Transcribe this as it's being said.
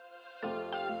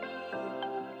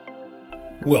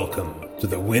Welcome to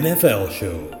the WINFL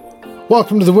Show.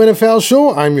 Welcome to the WINFL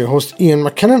Show. I'm your host, Iain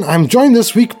McKinnon. I'm joined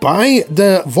this week by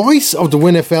the voice of the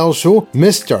WINFL Show,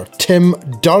 Mr. Tim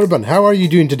Durbin. How are you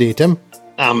doing today, Tim?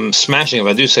 I'm smashing it, if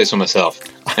I do say so myself.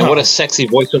 And what a sexy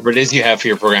voiceover it is you have for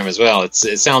your program as well. It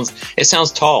sounds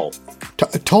tall.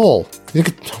 Tall?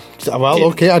 Well,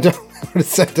 okay, I don't know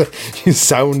said that you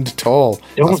sound tall.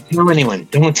 Don't tell anyone.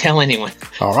 Don't tell anyone.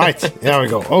 All right, there we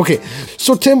go. Okay,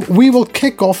 so Tim, we will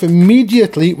kick off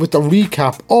immediately with a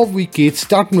recap of Week 8,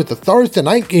 starting with the Thursday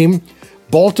night game,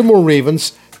 Baltimore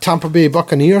Ravens, Tampa Bay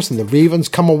Buccaneers, and the Ravens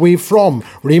come away from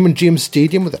Raymond James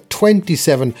Stadium with a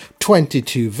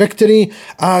 27-22 victory.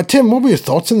 Tim, what were your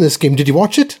thoughts on this game? Did you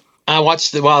watch it? I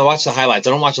watched the highlights.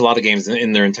 I don't watch a lot of games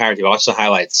in their entirety. I watch the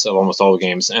highlights of almost all the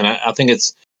games, and I think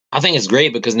it's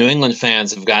great because New England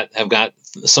fans have got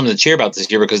something to cheer about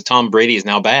this year because Tom Brady is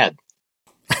now bad.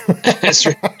 it's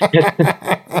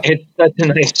such a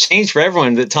nice change for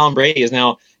everyone that Tom Brady is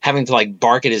now having to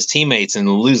bark at his teammates and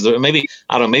lose. Maybe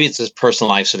it's his personal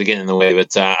life sort of getting in the way,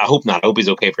 but I hope not. I hope he's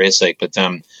okay for his sake. But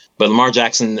Lamar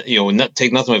Jackson,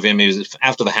 take nothing away from him. He was,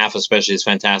 after the half especially, is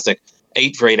fantastic.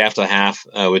 8 for 8 after the half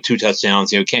with 2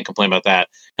 touchdowns. Can't complain about that.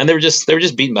 And they were just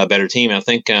beaten by a better team. I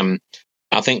think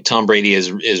Tom Brady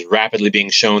is rapidly being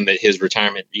shown that his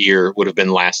retirement year would have been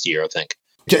last year. I think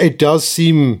it does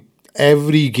seem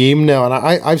every game now, and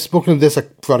I've spoken of this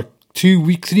for 3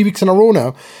 weeks in a row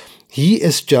now. He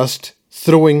is just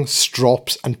throwing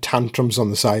strops and tantrums on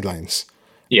the sidelines.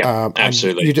 Yeah,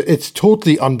 absolutely. It's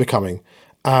totally unbecoming,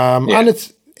 and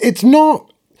it's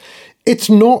not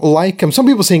like him. Some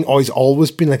people saying, "Oh, he's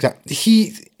always been like that."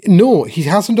 He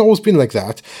hasn't always been like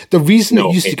that. The reason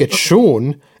it used to get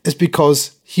shown is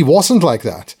because he wasn't like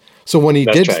that. So when he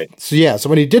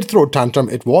when he did throw a tantrum,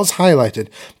 it was highlighted.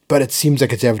 But it seems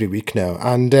like it's every week now,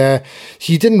 and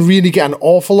he didn't really get an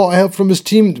awful lot of help from his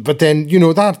team. But then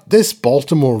this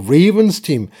Baltimore Ravens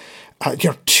team,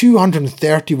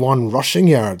 231 rushing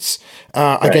yards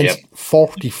against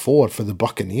 44 for the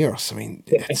Buccaneers. I mean,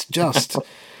 it's just.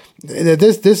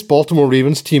 This Baltimore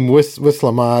Ravens team with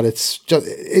Lamar, it's just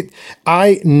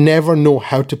I never know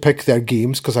how to pick their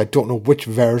games because I don't know which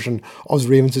version of the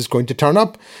Ravens is going to turn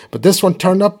up. But this one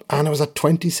turned up and it was a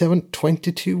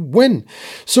 27-22 win.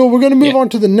 So we're going to move on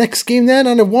to the next game then,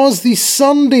 and it was the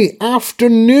Sunday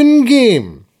afternoon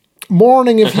game.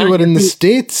 Morning if you were in the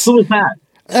States. Who was that?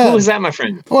 Who was that, my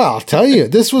friend? Well, I'll tell you.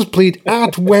 This was played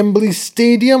at Wembley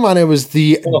Stadium, and it was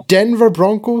the Denver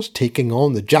Broncos taking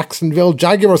on the Jacksonville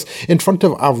Jaguars in front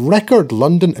of a record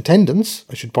London attendance,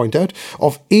 I should point out,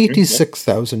 of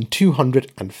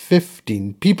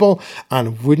 86,215 people.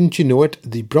 And wouldn't you know it,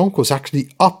 the Broncos actually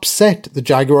upset the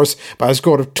Jaguars by a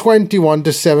score of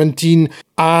 21-17.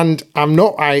 And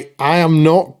I am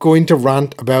not going to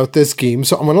rant about this game,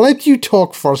 so I'm going to let you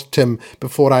talk first, Tim,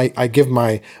 before I give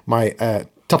my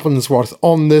tuppence worth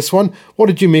on this one. What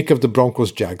did you make of the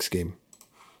Broncos-Jags game?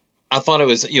 I thought it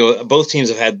was, both teams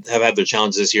have had their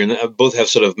challenges this year, and both have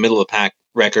sort of middle of the pack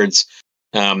records.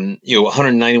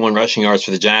 191 rushing yards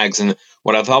for the Jags, and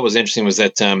what I thought was interesting was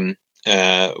that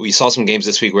we saw some games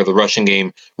this week where the rushing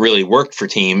game really worked for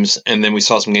teams, and then we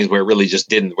saw some games where it really just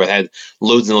didn't, where it had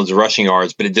loads and loads of rushing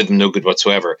yards, but it did them no good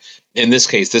whatsoever. In this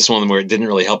case, this one where it didn't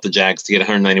really help the Jags to get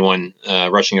 191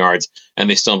 rushing yards, and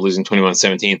they still ended up losing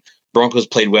 21-17. Broncos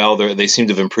played well. They seem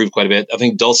to have improved quite a bit. I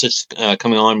think Dulcich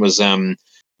coming on was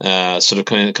sort of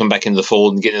come back into the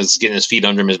fold and getting his feet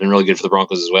under him has been really good for the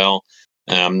Broncos as well.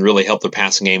 Really helped their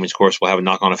passing game, which of course will have a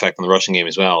knock-on effect on the rushing game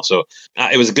as well. So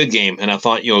it was a good game, and I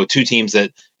thought two teams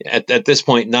that at this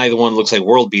point neither one looks like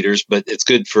world beaters, but it's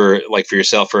good for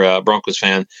yourself, for a Broncos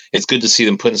fan. It's good to see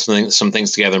them putting some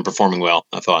things together and performing well,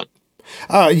 I thought.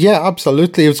 Yeah,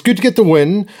 absolutely. It was good to get the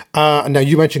win. Now,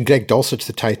 you mentioned Greg Dulcich,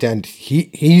 the tight end.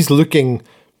 He's looking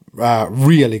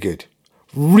really good.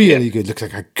 Really good. Looks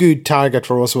like a good target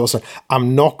for Russell Wilson.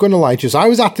 I'm not going to lie to you. So I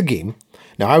was at the game.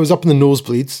 Now, I was up in the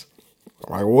nosebleeds,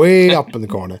 way up in the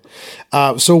corner.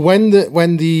 So when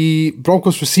the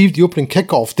Broncos received the opening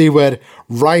kickoff, they were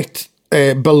right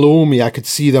below me. I could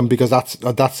see them because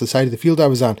that's the side of the field I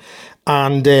was on.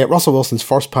 And Russell Wilson's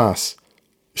first pass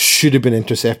should have been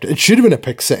intercepted. It should have been a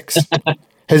pick six.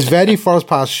 His very first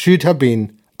pass should have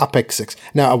been a pick six.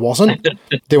 Now, it wasn't.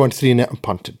 They went 3-net and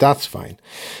punted. That's fine.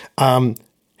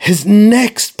 His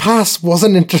next pass was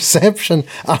an interception.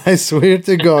 I swear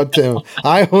to God, Tim,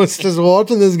 I was just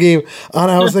watching this game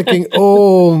and I was thinking,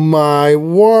 oh my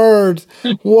word,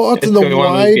 what in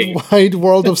the wide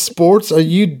world of sports are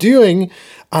you doing?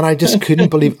 And I just couldn't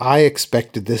believe I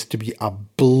expected this to be a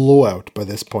blowout by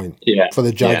this point for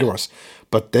the Jaguars. Yeah.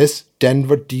 But this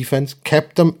Denver defense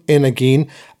kept them in again.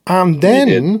 And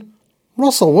then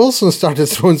Russell Wilson started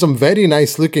throwing some very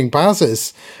nice looking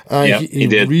passes. He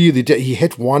did. Really did. He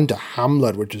hit one to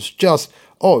Hamler, which is just,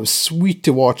 it was sweet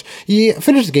to watch. He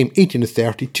finished the game 18 to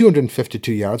 30,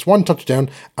 252 yards, 1 touchdown,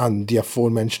 and the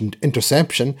aforementioned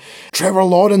interception. Trevor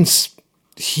Lawrence,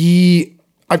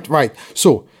 right.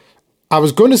 So I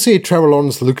was going to say Trevor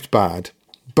Lawrence looked bad,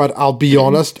 but I'll be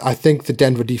honest, I think the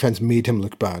Denver defense made him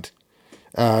look bad.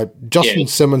 Justin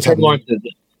Simmons had...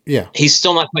 Yeah, he's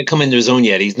still not quite come into his own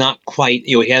yet. He's not quite,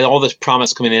 he had all this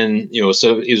promise coming in,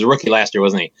 so he was a rookie last year,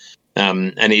 wasn't he?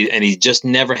 And he just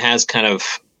never has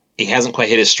he hasn't quite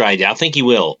hit his stride yet. I think he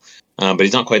will, but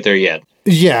he's not quite there yet.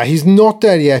 Yeah, he's not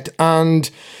there yet.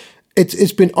 And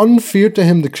it's been unfair to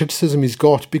him, the criticism he's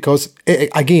got, because,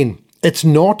 again, it's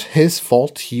not his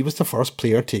fault he was the first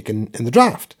player taken in the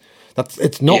draft.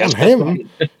 It's not on him,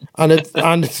 and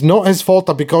it's not his fault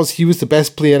that because he was the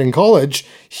best player in college,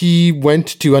 he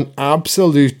went to an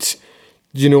absolute,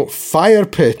 fire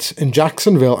pit in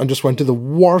Jacksonville and just went to the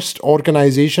worst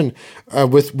organization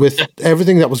with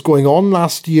everything that was going on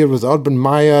last year with Urban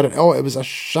Meyer. Oh, it was a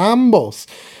shambles.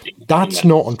 That's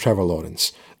not on Trevor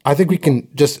Lawrence. I think we can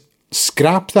just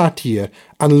scrap that here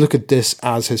and look at this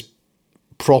as his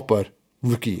proper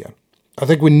rookie year. I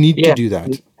think we need to do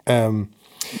that.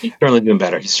 He's certainly doing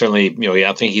better. He's certainly,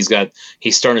 I think he's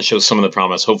starting to show some of the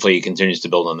promise. Hopefully he continues to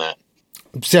build on that.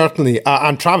 Certainly.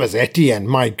 And Travis Etienne,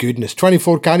 my goodness,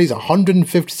 24 carries,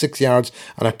 156 yards,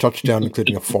 and a touchdown,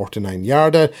 including a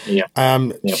 49-yarder.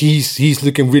 He's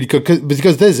looking really good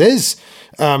because this is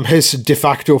his de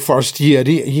facto first year.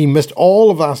 He missed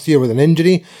all of last year with an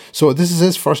injury, so this is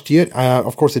his first year.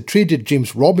 Of course, they traded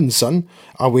James Robinson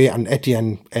away, and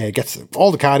Etienne gets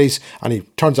all the carries, and he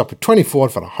turns up at 24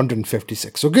 for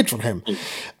 156. So good for him.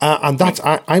 And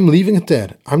I'm leaving it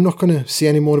there. I'm not going to say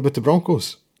any more about the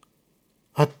Broncos.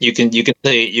 You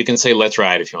can say let's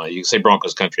ride if you want. You can say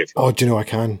Broncos country if you want. Oh, do you know I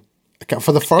can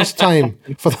for the first time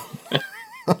for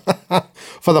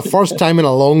the first time in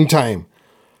a long time.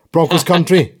 Broncos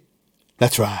country,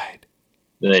 let's ride.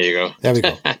 There you go. There we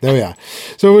go. There we are.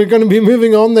 So we're going to be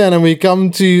moving on then, and we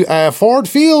come to Ford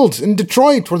Field in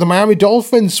Detroit, where the Miami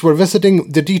Dolphins were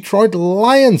visiting the Detroit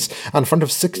Lions in front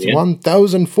of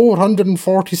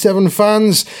 61,447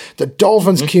 fans. The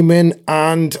Dolphins came in,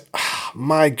 and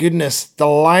my goodness, the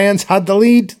Lions had the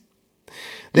lead.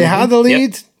 They had the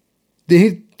lead.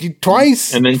 They hit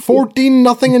twice,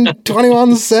 14-0 and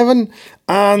 21-7,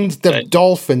 and the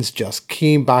Dolphins just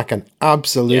came back and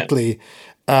absolutely...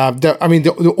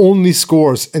 the only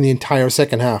scores in the entire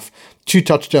second half, 2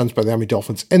 touchdowns by the Miami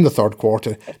Dolphins in the third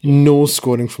quarter, no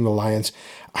scoring from the Lions.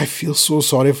 I feel so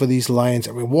sorry for these Lions.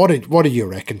 I mean, what did you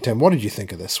reckon, Tim? What did you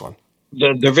think of this one?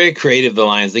 They're very creative, the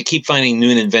Lions. They keep finding new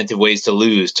and inventive ways to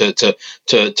lose, to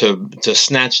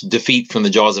snatch defeat from the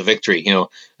jaws of victory. Tua,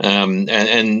 the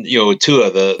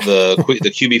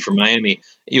QB for Miami,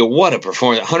 what a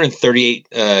performance! 138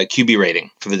 QB rating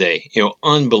for the day.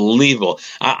 Unbelievable.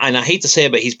 And I hate to say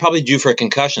it, but he's probably due for a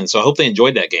concussion. So I hope they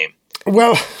enjoyed that game.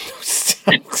 Well,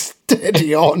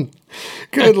 steady on.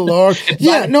 Good Lord.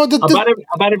 Yeah, no.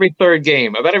 About every third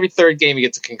game. About every third game he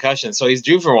gets a concussion. So he's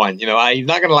due for one. He's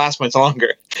not going to last much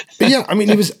longer. But yeah,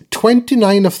 he was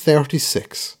 29 of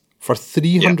 36 for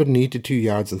 382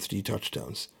 yards and 3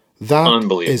 touchdowns. That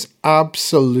is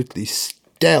absolutely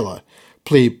stellar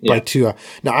play by Tua.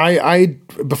 Now, I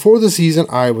before the season,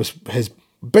 I was his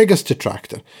biggest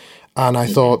detractor. And I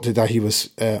thought that he was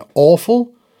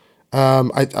awful.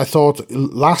 I thought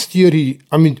last year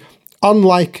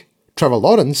unlike Trevor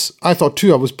Lawrence, I thought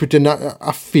Tua was put in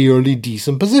a fairly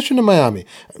decent position in Miami.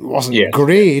 It wasn't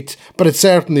great, but it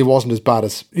certainly wasn't as bad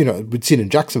as we'd seen in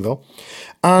Jacksonville.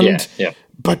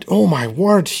 But oh my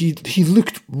word, he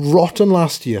looked rotten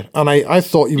last year, and I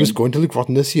thought he was going to look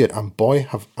rotten this year. And boy,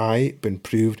 have I been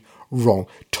proved wrong.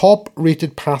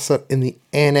 Top-rated passer in the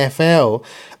NFL,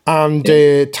 and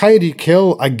Tyreek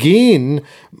Hill again.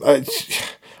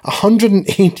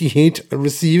 188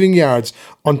 receiving yards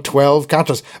on 12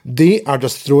 catches. They are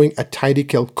just throwing at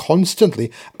Tyreek Hill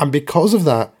constantly. And because of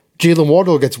that, Jalen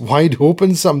Waddle gets wide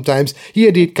open sometimes. He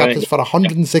had 8 catches for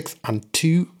 106 and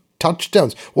 2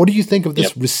 touchdowns. What do you think of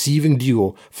this receiving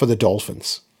duo for the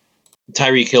Dolphins?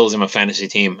 Tyreek Hill's in my fantasy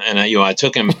team, and I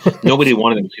took him. Nobody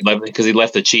wanted him because he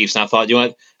left the Chiefs, and I thought,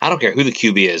 I don't care who the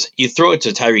QB is. You throw it to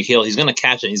Tyreek Hill, he's going to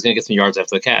catch it. He's going to get some yards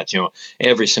after the catch.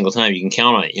 Every single time you can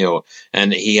count on it.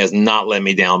 And he has not let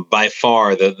me down. By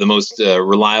far, the most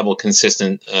reliable,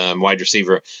 consistent wide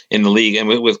receiver in the league. And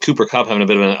with Cooper Kupp having a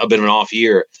bit of an off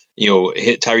year,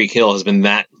 Tyreek Hill has been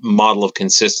that model of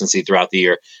consistency throughout the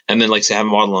year. And then, like say, have a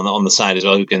model on the side as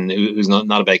well, who's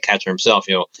not a bad catcher himself.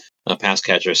 A pass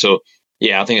catcher. So.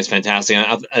 Yeah, I think it's fantastic.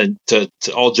 To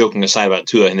all joking aside about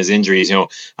Tua and his injuries,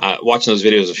 watching those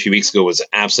videos a few weeks ago was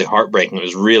absolutely heartbreaking. It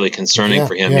was really concerning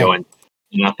for him, and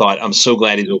I thought, I'm so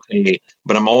glad he's okay.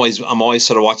 But I'm always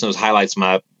sort of watching those highlights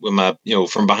with my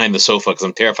from behind the sofa because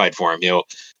I'm terrified for him.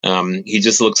 He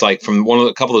just looks like from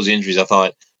a couple of those injuries, I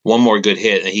thought one more good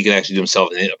hit and he could actually do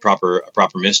himself a proper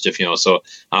mischief. So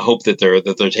I hope that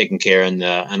they're taking care, and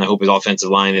I hope his offensive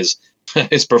line is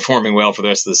performing well for the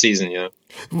rest of the season.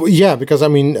 Yeah, because I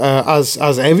mean, as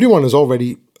everyone has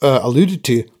already alluded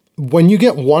to, when you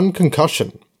get one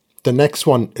concussion, the next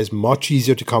one is much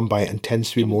easier to come by and tends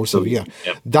to be more severe.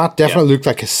 Yep. That definitely looked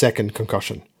like a second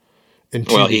concussion.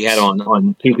 He had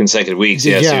on 2 consecutive weeks.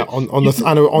 Yeah, it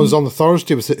was on the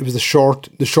Thursday. It was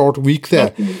the short week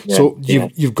there. Yeah, so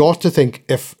you've got to think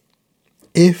if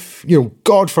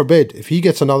God forbid, if he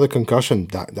gets another concussion,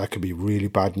 that could be really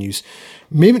bad news.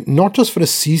 Maybe not just for the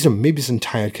season, maybe his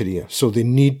entire career. So they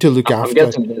need to look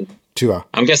after Tua.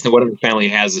 I'm guessing that whatever family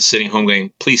he has is sitting home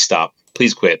going, please stop,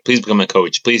 please quit, please become a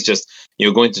coach, please just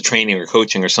going to training or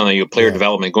coaching or something, player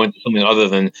development, going to something other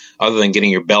than getting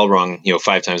your bell rung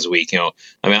 5 times a week. I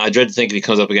mean, I dread to think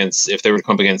if they were to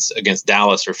come up against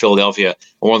Dallas or Philadelphia,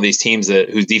 or one of these teams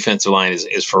whose defensive line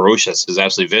is ferocious, is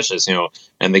absolutely vicious,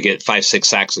 and they get 5-6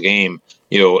 sacks a game.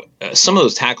 Some of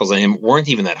those tackles on him weren't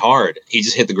even that hard. He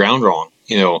just hit the ground wrong.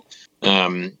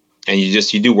 And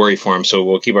you do worry for him. So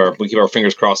we'll keep our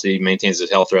fingers crossed that he maintains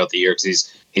his health throughout the year,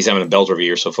 because he's having a belter of a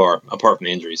year so far, apart from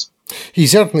the injuries. He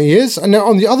certainly is. And now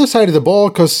on the other side of the ball,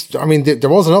 because I mean there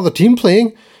was another team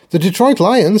playing, the Detroit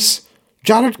Lions.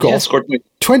 Jared Goff,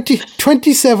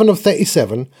 27 of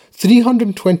 37,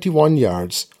 321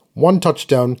 yards, 1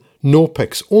 touchdown, no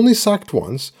picks, only sacked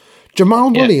once.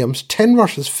 Jamal Williams, 10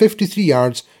 rushes, 53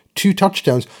 yards, 2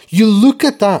 touchdowns. You look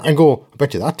at that and go, I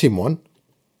bet you that team won.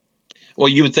 Well,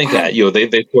 you would think that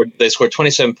they scored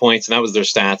 27 points, and that was their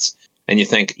stats, and you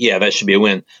think, yeah, that should be a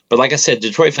win. But like I said,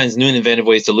 Detroit finds new and inventive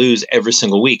ways to lose every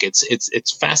single week.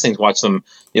 It's fascinating to watch them.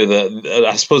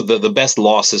 I suppose the best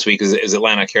loss this week is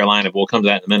Atlanta, Carolina. But we'll come to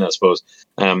that in a minute, I suppose.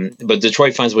 But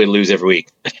Detroit finds a way to lose every week.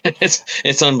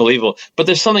 It's unbelievable. But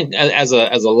there's something as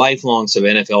a lifelong sort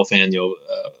of NFL fan,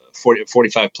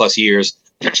 45 plus years.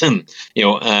 I'm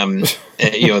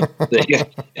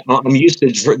used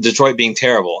to Detroit being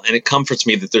terrible, and it comforts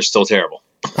me that they're still terrible.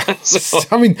 I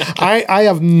mean, I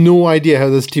have no idea how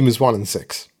this team is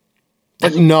 1-6.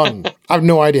 Like none. I have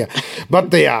no idea.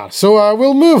 But they are. So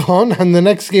we'll move on. And the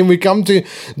next game we come to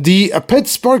the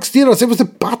Pittsburgh Steelers. It was the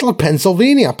Battle of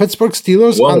Pennsylvania. Pittsburgh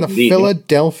Steelers and the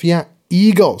Philadelphia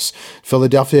Eagles.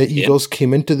 Philadelphia Eagles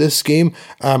came into this game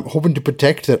hoping to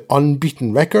protect their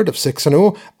unbeaten record of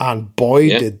 6-0, and boy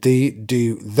did they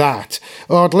do that.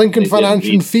 At Lincoln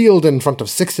Financial Field, in front of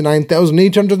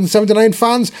 69,879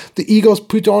 fans, the Eagles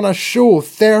put on a show,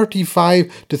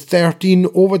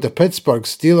 35-13 over the Pittsburgh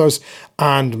Steelers,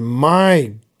 and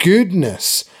my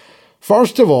goodness.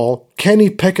 First of all, Kenny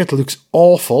Pickett looks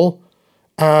awful,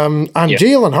 and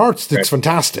Jalen Hurts looks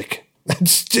fantastic.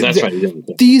 That's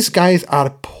right. These guys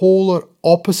are polar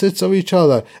opposites of each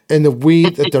other in the way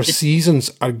that their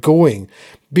seasons are going,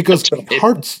 because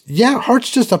Hurts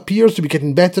just appears to be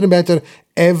getting better and better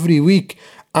every week,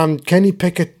 and Kenny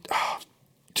Pickett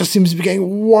just seems to be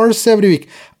getting worse every week.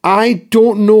 I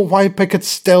don't know why Pickett's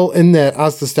still in there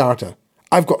as the starter.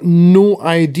 I've got no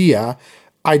idea.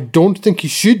 I don't think he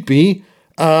should be.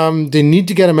 They need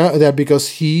to get him out of there because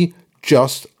he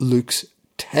just looks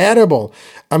terrible.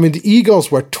 I mean, the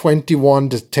Eagles were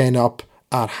 21-10 up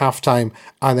at halftime,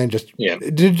 and then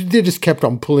they just kept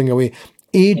on pulling away.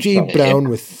 AJ Brown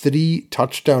with 3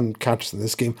 touchdown catches in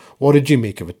this game. What did you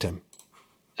make of it, Tim?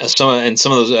 A couple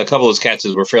of those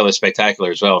catches were fairly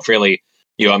spectacular as well. Fairly,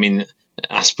 I mean,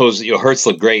 I suppose Hurts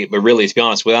looked great, but really, to be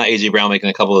honest, without AJ Brown making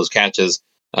a couple of those catches,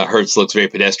 Hurts looks very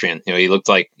pedestrian. He looked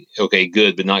like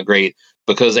good, but not great.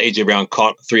 Because A.J. Brown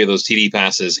caught 3 of those TD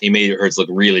passes, he made Hurts look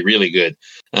really, really good.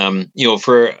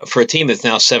 For a team that's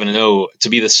now 7-0 to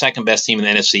be the second best team in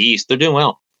the NFC East, they're doing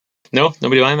well. No,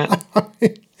 nobody buying that.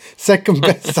 Second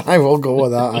best, I will go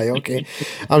with that. Okay,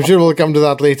 I'm sure we'll come to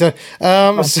that later.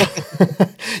 And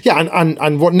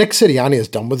what Nick Sirianni has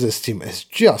done with this team is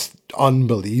just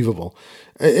unbelievable.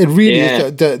 It really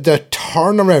is. The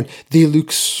turnaround. They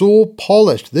look so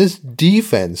polished. This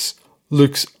defense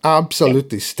looks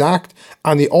absolutely stacked,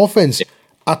 and the offense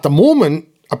at the moment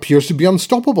appears to be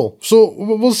unstoppable. So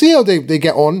we'll see how they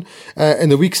get on in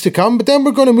the weeks to come. But then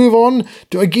we're going to move on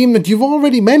to a game that you've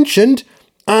already mentioned,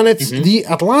 and it's the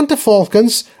Atlanta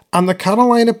Falcons and the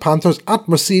Carolina Panthers at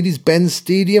Mercedes-Benz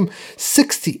Stadium.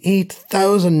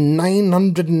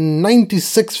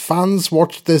 68,996 fans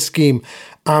watched this game,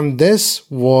 and this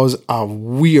was a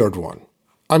weird one.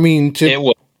 I mean, it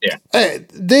was, yeah.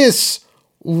 This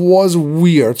was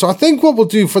weird. So I think what we'll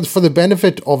do for the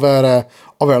benefit of our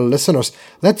listeners,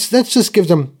 let's just give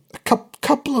them a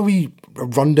couple of wee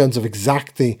rundowns of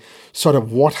exactly sort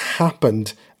of what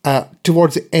happened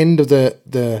towards the end of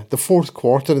the fourth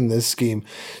quarter in this game.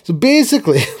 So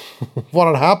basically, what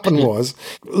had happened was,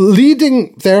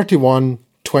 leading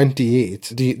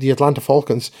 31-28, the Atlanta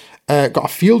Falcons got a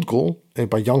field goal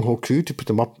by Young-Ho Koo to put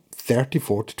them up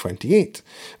 34-28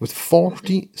 with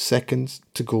 40 seconds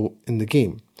to go in the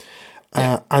game.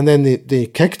 And then they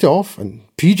kicked off, and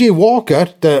PJ Walker,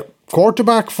 the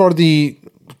quarterback for the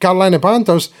Carolina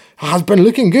Panthers, has been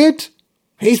looking good.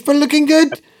 He's been looking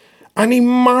good. And he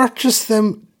marches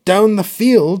them down the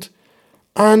field.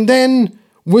 And then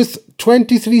with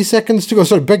 23 seconds to go,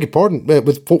 beg your pardon,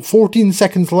 with 14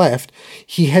 seconds left,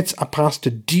 he hits a pass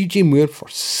to DJ Moore for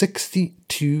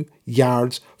 62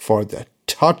 yards for the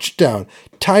touchdown.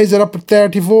 Ties it up at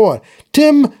 34.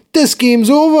 Tim, this game's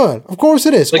over. Of course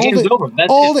it is. The game's over.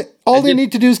 All they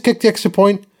need to do is kick the extra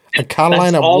point, and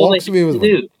Carolina walks away with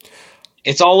it.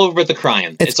 It's all over the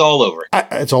crying. It's all over.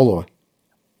 It's all over.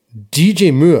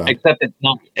 DJ Moore. Except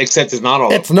it's not all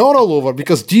over. It's not all over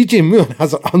because DJ Moore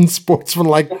has an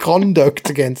unsportsmanlike conduct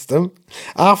against him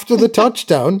after the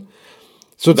touchdown.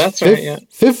 So it's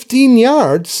 15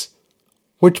 yards,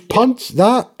 which punts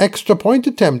that extra point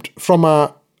attempt from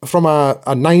a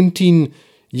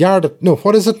 19-yard. No,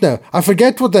 what is it now? I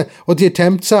forget what the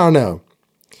attempts are now.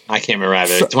 I can't remember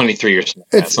either. 23 or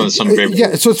something.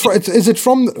 Yeah, so is it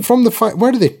from the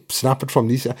where do they snap it from?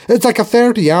 These, it's like a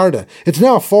 30-yarder. It's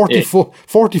now a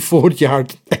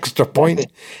 44-yard extra point,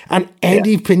 and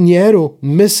Eddie Pinheiro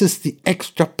misses the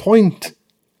extra point,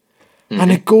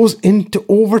 and it goes into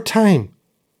overtime.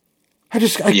 I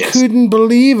couldn't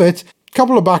believe it.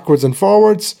 Couple of backwards and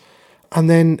forwards, and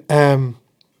then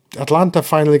Atlanta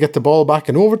finally get the ball back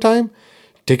in overtime.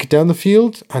 Take it down the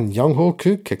field, and Young-Ho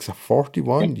Koo kicks a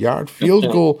 41-yard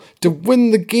field goal to win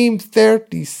the game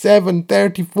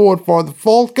 37-34 for the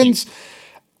Falcons.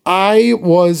 I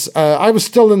was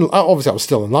still in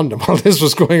London while this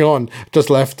was going on.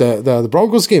 Just left the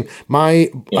Broncos game.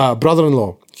 My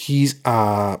brother-in-law, he's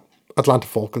a Atlanta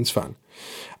Falcons fan.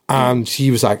 And he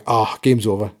was like, game's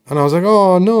over. And I was like,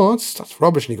 oh, no, that's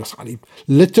rubbish. And he goes, and he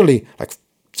literally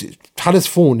had his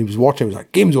phone. He was watching. He was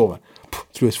like, game's over.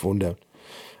 Threw his phone down.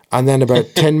 And then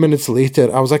about 10 minutes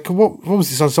later, I was like, what was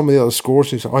this on some of the other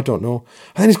scores? He said, I don't know.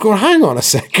 And then he's going, hang on a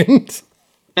second.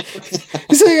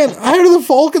 He's saying, how do the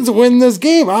Falcons win this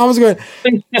game? I was going,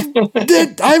 I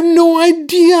have no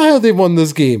idea how they won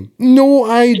this game. No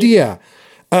idea.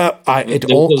 It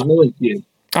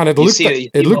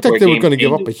looked like they were going to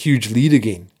give up a huge lead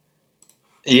again.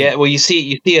 Yeah, well, you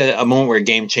see a moment where a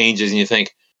game changes, and you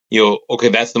think, okay,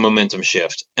 that's the momentum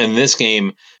shift. And this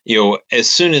game, as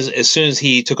soon as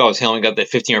he took off his helmet, got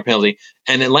that 15-yard penalty,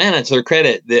 and Atlanta, to their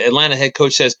credit, the Atlanta head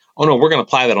coach says, "Oh no, we're going to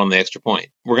apply that on the extra point.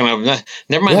 We're going to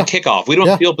never mind the kickoff. We don't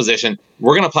have field position.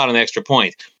 We're going to apply it on the extra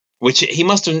point." Which he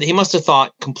must have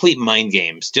thought complete mind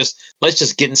games. Let's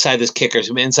just get inside this kicker,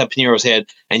 inside Pinheiro's head,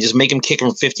 and just make him kick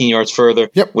from 15 yards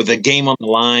further with the game on the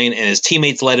line, and his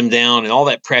teammates let him down, and all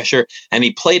that pressure. And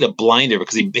he played a blinder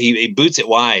because he boots it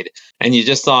wide. And you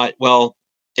just thought, well,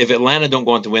 if Atlanta don't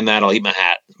go on to win that, I'll eat my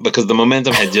hat, because the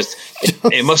momentum had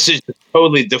it must have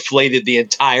totally deflated the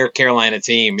entire Carolina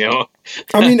team.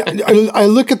 I mean, I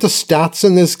look at the stats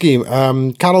in this game.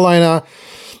 Carolina,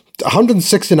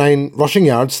 169 rushing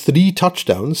yards, 3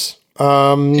 touchdowns.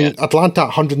 Atlanta,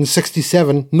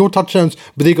 167, no touchdowns,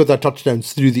 but they got their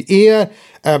touchdowns through the air.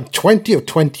 20 of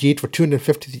 28 for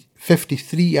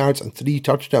 253 yards and 3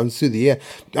 touchdowns through the air.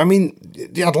 I mean,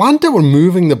 the Atlanta were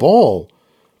moving the ball.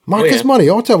 Marcus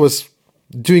Mariota was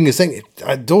doing his thing.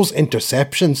 Those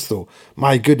interceptions, though,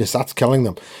 my goodness, that's killing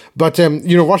them. But,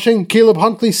 rushing, Caleb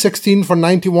Huntley, 16 for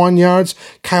 91 yards.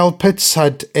 Kyle Pitts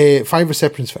had 5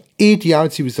 receptions for 8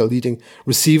 yards. He was the leading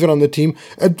receiver on the team.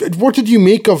 What did you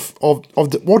make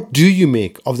what do you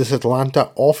make of this Atlanta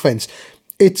offense?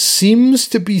 It seems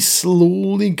to be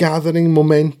slowly gathering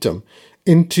momentum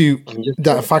into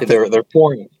that fact that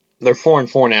they're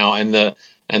 4-4 now,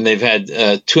 and they've had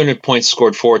 200 points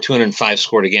scored for, 205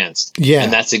 scored against. Yeah.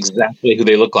 And that's exactly who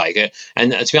they look like.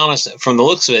 And to be honest, from the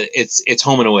looks of it, it's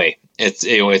home and away.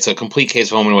 It's a complete case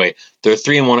of home and away. They're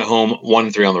 3-1 at home,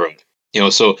 1-3 on the road.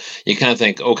 So you kind of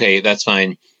think, okay, that's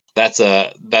fine. That's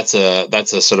a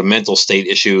sort of mental state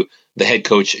issue. The head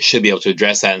coach should be able to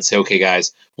address that and say, okay,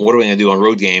 guys, what are we going to do on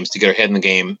road games to get our head in the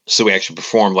game so we actually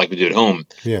perform like we do at home?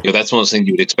 Yeah. That's one of those things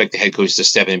you would expect the head coach to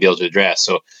step in and be able to address.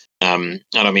 So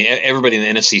I mean, everybody in the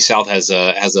NFC South has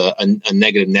a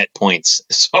negative net points,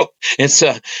 so it's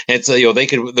they're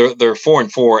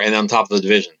 4-4 and on top of the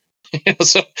division.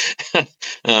 So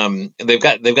they've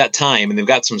got time and they've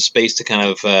got some space to kind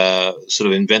of sort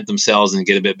of invent themselves and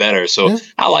get a bit better. So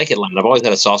I like Atlanta. I've always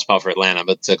had a soft spot for Atlanta,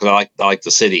 but because I like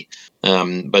the city.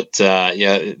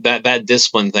 That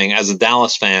discipline thing, as a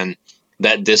Dallas fan,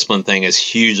 that discipline thing is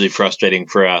hugely frustrating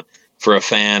for a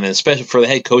fan, and especially for the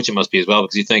head coach. It must be as well,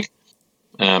 because you think,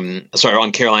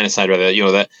 on Carolina's side, rather,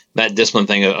 that discipline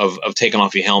thing of taking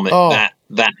off your helmet, that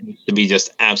needs to be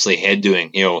just absolutely head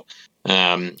doing.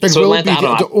 The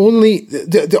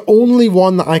only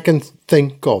one that I can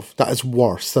think of that is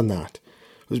worse than that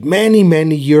was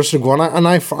many years ago, and I'm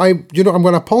going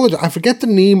to apologize. I forget the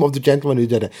name of the gentleman who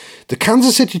did it. The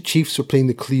Kansas City Chiefs were playing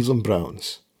the Cleveland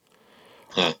Browns,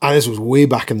 and this was way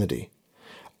back in the day.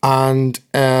 And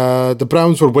the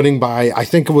Browns were winning by, I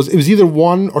think it was either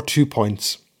 1 or 2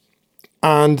 points,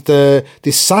 and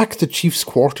they sacked the Chiefs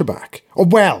quarterback. Oh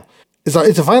well, it's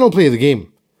a final play of the game.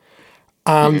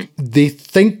 They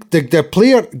think the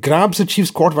player grabs the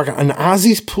Chiefs quarterback, and as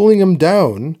he's pulling him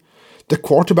down, the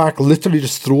quarterback literally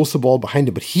just throws the ball behind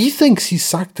him. But he thinks he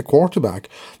sacked the quarterback,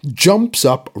 jumps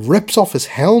up, rips off his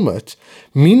helmet.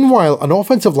 Meanwhile, an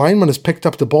offensive lineman has picked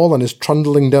up the ball and is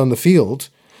trundling down the field,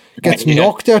 gets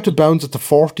knocked out of bounds at the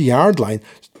 40-yard line.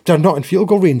 They're not in field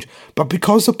goal range. But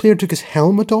because the player took his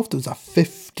helmet off, there was a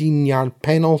 15-yard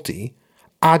penalty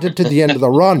added to the end of the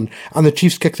run, and the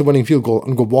Chiefs kick the winning field goal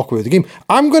and go walk away with the game.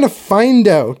 I'm going to find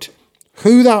out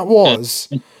who that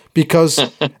was, because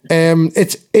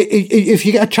if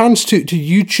you get a chance to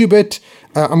YouTube it,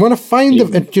 I'm going to find I'm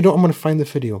going to find the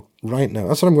video right now.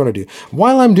 That's what I'm going to do.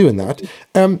 While I'm doing that,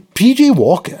 PJ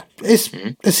Walker is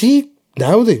he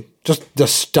now the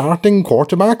starting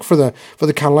quarterback for the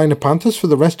Carolina Panthers for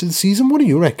the rest of the season? What do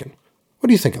you reckon? What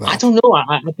do you think of that? I don't know.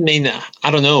 I mean,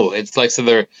 I don't know. It's like, so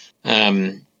they're,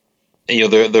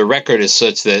 their record is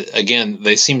such that, again,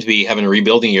 they seem to be having a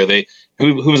rebuilding year.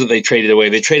 Who was it they traded away?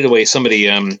 They traded away somebody,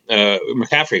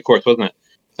 McCaffrey, of course, wasn't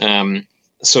it?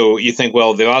 So you think,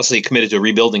 well, they're obviously committed to a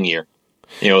rebuilding year.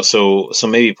 So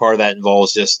maybe part of that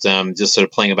involves just sort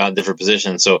of playing about in different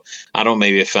positions. So I don't know,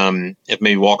 maybe if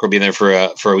maybe Walker will be there for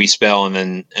a wee spell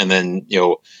and then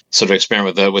sort of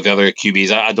experiment with the other QBs.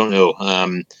 I don't know.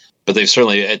 But they've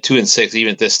certainly, at 2-6,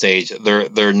 even at this stage,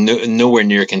 they're nowhere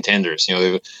near contenders.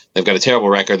 They've got a terrible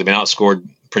record. They've been outscored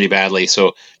pretty badly.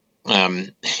 So, I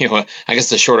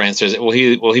guess the short answer is, will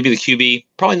he be the QB?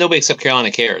 Probably nobody except Carolina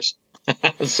cares.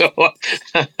 So,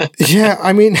 yeah,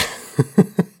 I mean,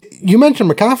 you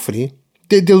mentioned McCaffrey.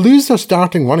 They lose their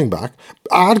starting running back,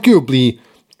 arguably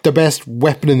the best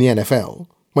weapon in the NFL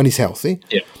when he's healthy.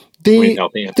 Yeah, they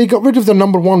got rid of their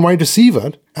number one wide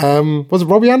receiver. Was it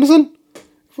Robbie Anderson?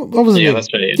 What was his name?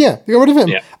 That's right. Yeah, they got rid of him.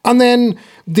 Yeah. And then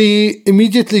they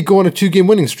immediately go on a 2-game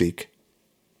winning streak.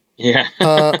 Yeah.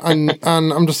 and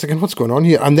I'm just thinking, what's going on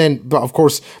here? And then, but of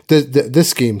course,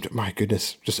 this game, my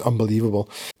goodness, just unbelievable.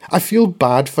 I feel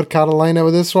bad for Carolina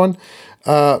with this one.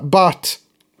 But,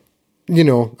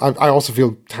 I also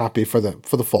feel happy for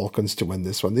the Falcons to win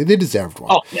this one. They deserved one.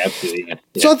 Oh, yeah, absolutely.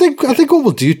 Yeah. So I think what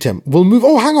we'll do, Tim, we'll move.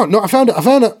 Oh, hang on. No, I found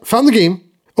it. Found the game.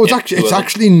 Oh, it's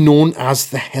actually known as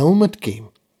the helmet game.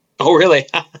 Oh, really?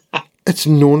 It's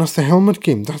known as the helmet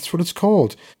game. That's what it's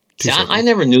called. See, I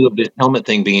never knew of this helmet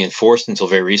thing being enforced until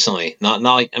very recently. Not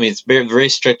like, I mean, it's very, very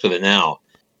strict with it now.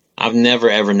 I've never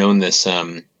ever known this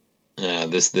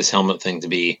this helmet thing to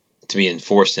be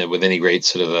enforced with any great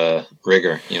sort of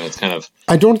rigor. It's kind of.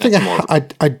 I don't think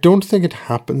it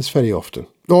happens very often.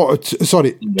 Oh,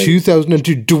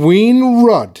 2002. Dwayne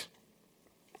Rudd.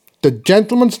 The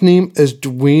gentleman's name is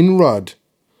Dwayne Rudd,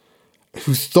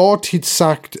 who thought he'd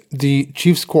sacked the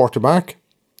Chiefs quarterback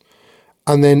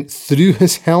and then threw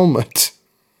his helmet.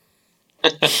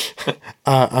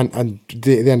 and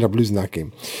they ended up losing that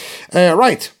game.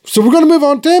 Right, so we're going to move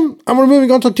on, Tim, and we're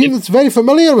moving on to a team that's very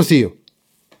familiar with you.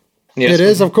 Yes, it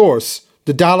is, of course,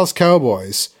 the Dallas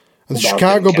Cowboys and the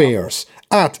Chicago Bears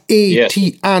at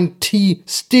AT&T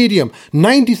Stadium.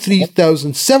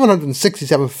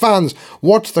 93,767 fans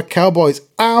watched the Cowboys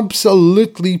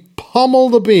absolutely pummel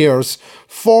the Bears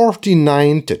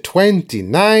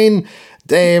 49-29.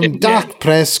 Dak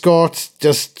Prescott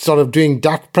just sort of doing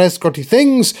Dak Prescott-y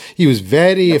things. He was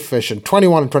very efficient.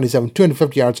 21-27,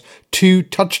 250 yards, 2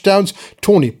 touchdowns.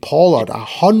 Tony Pollard,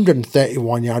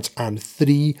 131 yards and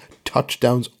 3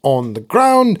 touchdowns on the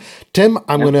ground. Tim,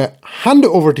 I'm going to hand it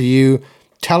over to you.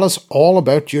 Tell us all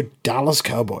about your Dallas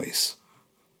Cowboys.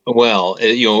 Well,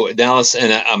 Dallas,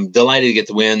 and I'm delighted to get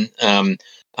the win.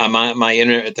 my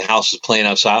internet at the house was playing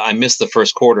up, so I missed the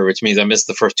first quarter, which means I missed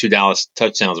the first 2 Dallas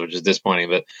touchdowns, which is disappointing.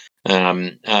 But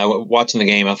watching the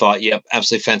game, I thought, yep,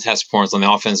 absolutely fantastic performance on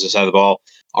the offensive side of the ball.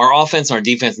 Our offense and our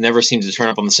defense never seemed to turn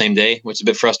up on the same day, which is a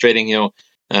bit frustrating.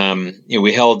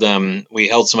 We held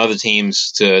some other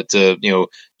teams to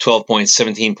 12 points,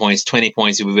 17 points, 20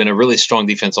 points. We've been a really strong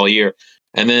defense all year,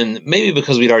 and then maybe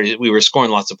because we were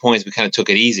scoring lots of points, we kind of took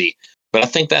it easy. But I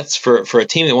think that's for a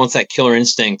team that wants that killer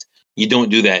instinct. You don't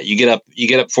do that. You get up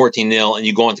 14-0 and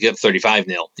you go on to get up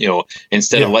 35-0.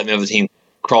 Instead of letting the other team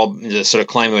crawl, just sort of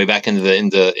climb their way back into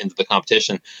the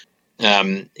competition.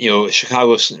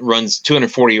 Chicago runs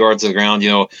 240 yards to the ground.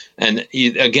 And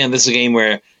again, this is a game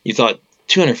where you thought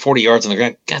 240 yards on the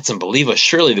ground. That's unbelievable.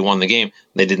 Surely they won the game.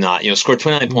 They did not. Scored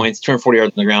 29 points, 240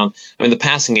 yards on the ground. I mean, the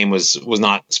passing game was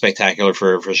not spectacular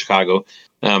for Chicago.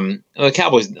 The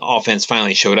Cowboys offense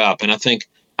finally showed up, and I think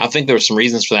there were some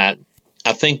reasons for that.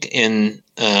 I think and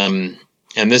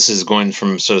this is going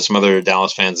from sort of some other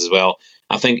Dallas fans as well.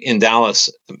 I think in Dallas,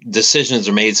 decisions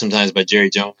are made sometimes by Jerry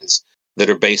Jones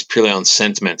that are based purely on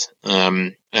sentiment.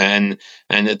 And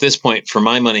at this point, for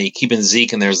my money, keeping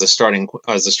Zeke in there as the starting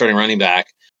running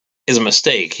back is a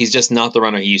mistake. He's just not the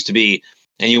runner he used to be.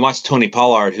 And you watch Tony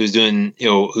Pollard, who's doing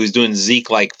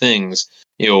Zeke-like things,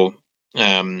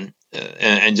 and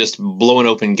just blowing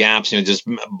open gaps, just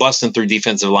busting through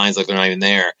defensive lines like they're not even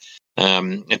there.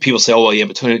 And people say, "Oh well, yeah,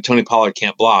 but Tony Pollard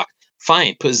can't block."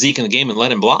 Fine, put Zeke in the game and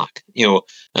let him block.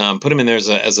 Put him in there as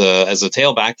a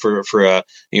tailback for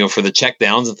the check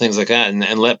downs and things like that,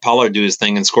 and let Pollard do his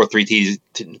thing and score 3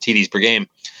 TDs per game.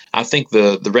 I think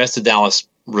the rest of Dallas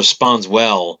responds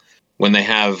well when they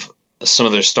have some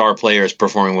of their star players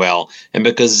performing well, and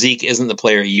because Zeke isn't the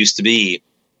player he used to be,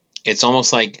 it's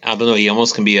almost like, I don't know, he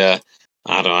almost can be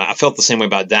I felt the same way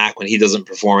about Dak when he doesn't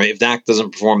perform. If Dak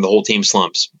doesn't perform, the whole team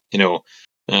slumps.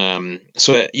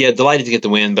 So yeah, delighted to get the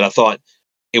win, but I thought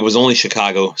it was only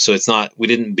Chicago, so it's not. We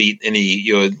didn't beat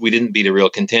we didn't beat a real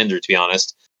contender, to be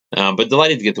honest. But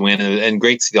delighted to get the win, and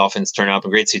great to see the offense turn up,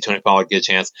 and great to see Tony Pollard get a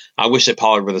chance. I wish that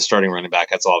Pollard were the starting running back.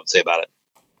 That's all I would say about it.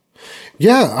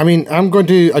 Yeah, I mean,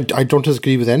 I don't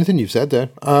disagree with anything you've said there.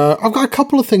 I've got a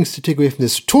couple of things to take away from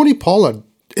this. Tony Pollard,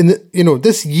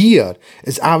 this year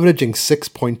is averaging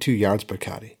 6.2 yards per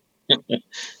carry.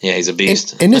 Yeah, he's a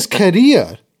beast. In his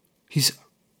career, he's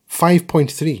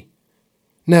 5.3.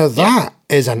 Now that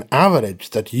is an average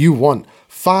that you want.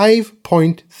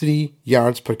 5.3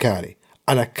 yards per carry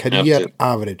and a career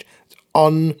average. It's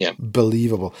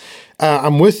unbelievable.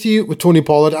 I'm with you with Tony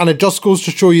Pollard, and it just goes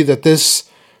to show you that this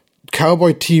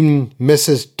Cowboy team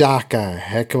misses Dak a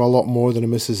heck of a lot more than it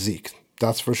misses Zeke.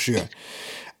 That's for sure.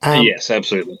 Yes,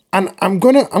 absolutely. And I'm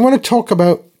gonna talk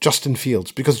about Justin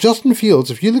Fields, because Justin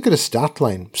Fields, if you look at his stat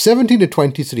line, 17 to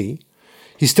 23,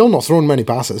 he's still not thrown many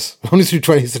passes, only through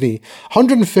 23,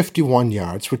 151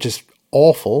 yards, which is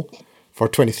awful for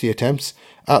 23 attempts,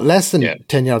 less than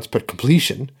 10 yards per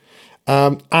completion,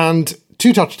 and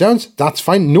 2 touchdowns. That's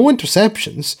fine. No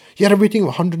interceptions. He had a rating of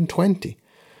 120.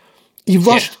 He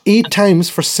rushed 8 times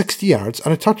for 60 yards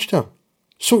and a touchdown.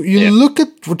 So you look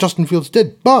at what Justin Fields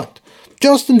did, but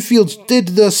Justin Fields did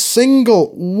the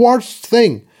single worst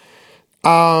thing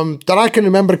that I can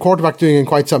remember a quarterback doing in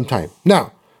quite some time.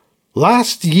 Now,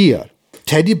 last year,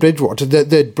 Teddy Bridgewater,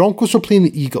 the Broncos were playing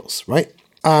the Eagles, right?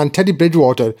 And Teddy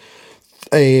Bridgewater,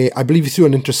 I believe he threw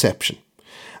an interception.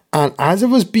 And as it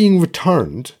was being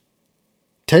returned,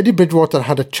 Teddy Bridgewater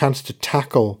had a chance to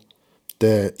tackle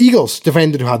the Eagles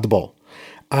defender who had the ball.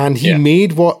 And he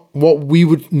made what we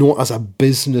would know as a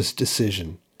business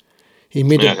decision. He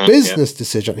made a business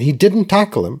decision. He didn't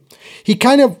tackle him. He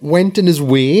kind of went in his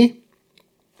way,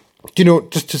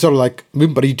 just to sort of like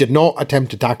move, but he did not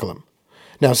attempt to tackle him.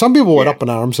 Now, some people were up in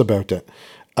arms about it,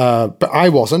 but I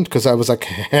wasn't, because I was like,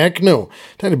 heck no.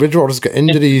 Teddy Bridgewater's got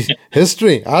injury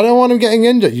history. I don't want him getting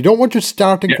injured. You don't want your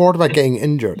starting quarterback getting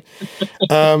injured.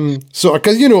 So,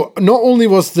 because, not only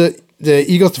was the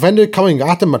Eagles defender coming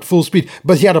at him at full speed,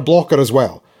 but he had a blocker as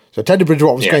well. So Teddy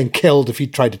Bridgewater was getting killed if he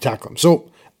tried to tackle him.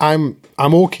 So I'm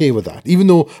okay with that. Even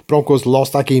though Broncos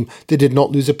lost that game, they did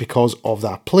not lose it because of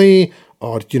that play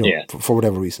or, for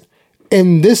whatever reason.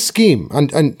 In this game,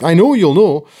 and I know you'll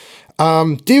know,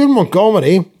 David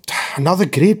Montgomery, another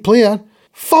great player,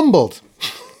 fumbled.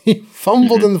 He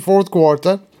fumbled in the fourth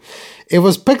quarter. It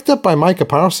was picked up by Micah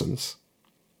Parsons.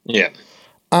 Yeah.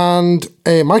 And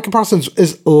Micah Parsons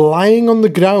is lying on the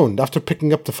ground after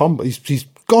picking up the fumble. He's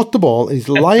got the ball. He's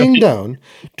lying down.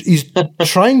 He's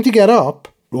trying to get up,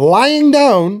 lying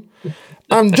down,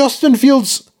 and Justin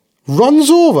Fields runs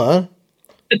over,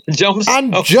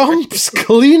 jumps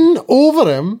clean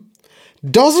over him,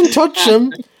 doesn't touch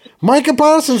him, Micah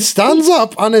Parsons stands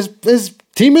up and his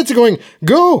teammates are going,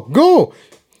 go, go.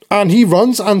 And he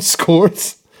runs and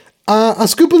scores a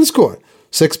scoop and score.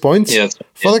 6 points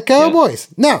for the Cowboys.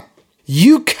 Yeah. Now,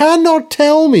 you cannot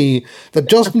tell me that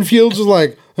Justin Fields was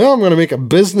like, oh, I'm going to make a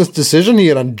business decision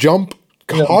here and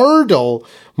hurdle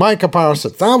Micah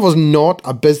Parsons. That was not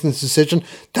a business decision.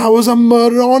 That was a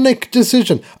moronic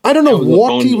decision. I don't know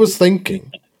what he was thinking.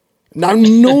 Now,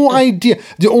 no idea.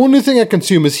 The only thing I can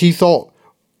assume is he thought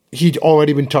he'd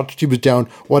already been touched, he was down,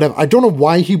 whatever. I don't know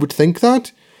why he would think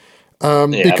that.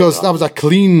 Because that was a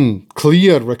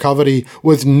clear recovery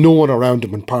with no one around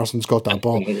him when Parsons got that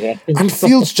ball. And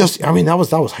Fields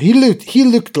he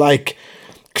looked like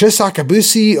Chris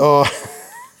Akabusi or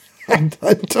I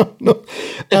don't know.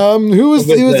 Who was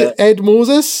it? Ed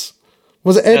Moses?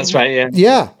 Was it Ed? That's right, yeah.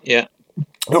 Yeah. Yeah.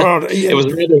 It was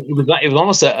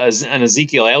almost an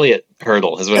Ezekiel Elliott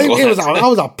hurdle, is what it was. That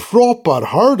was a proper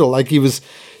hurdle. Like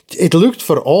it looked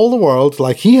for all the world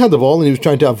like he had the ball and he was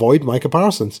trying to avoid Micah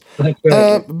Parsons. But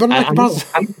Micah Parsons,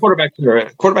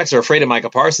 quarterbacks are afraid of Micah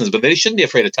Parsons, but they shouldn't be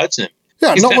afraid of touching him.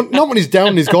 Yeah, not when he's down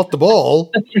and he's got the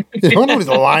ball. Not when he's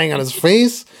lying on his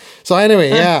face. So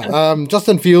anyway,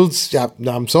 Justin Fields,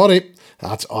 I'm sorry,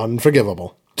 that's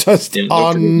unforgivable. Just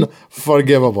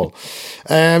unforgivable.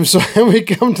 So we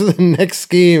come to the next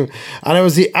game, and it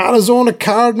was the Arizona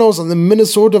Cardinals and the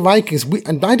Minnesota Vikings.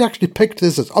 And I'd actually picked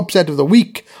this as upset of the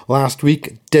week last week.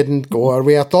 It didn't go our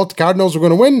way. I thought the Cardinals were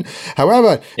going to win.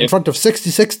 However, in front of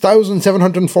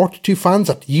 66,742 fans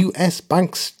at US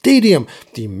Bank Stadium,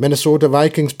 the Minnesota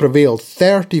Vikings prevailed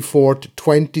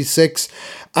 34-26.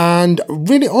 And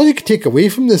really, all you can take away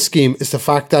from this game is the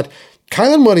fact that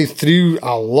Kyler Murray threw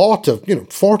a lot of,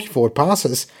 44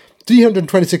 passes,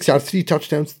 326 yards, 3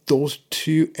 touchdowns, those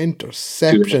 2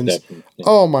 interceptions.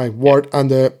 Oh my word!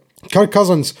 And the Kirk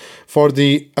Cousins for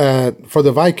the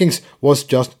Vikings was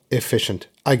just efficient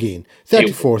again.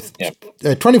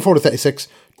 24-36,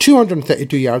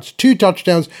 232 yards, 2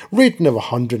 touchdowns, rating of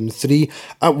 103.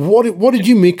 What did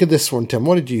you make of this one, Tim?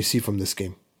 What did you see from this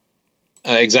game?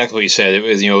 Exactly what you said. It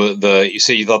was, you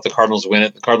said you thought the Cardinals would win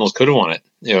it. The Cardinals could have won it.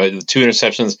 The 2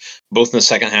 interceptions, both in the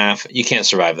second half. You can't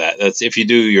survive that. That's if you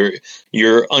do,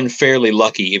 you're unfairly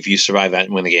lucky if you survive that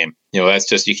and win the game. That's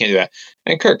just, you can't do that.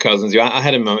 And Kirk Cousins, I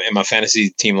had him in my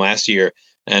fantasy team last year,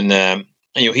 and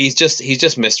he's just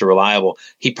Mr. Reliable.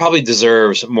 He probably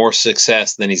deserves more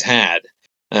success than he's had.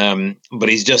 But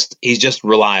he's just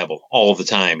reliable all the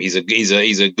time. He's a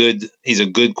good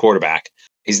quarterback.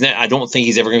 I don't think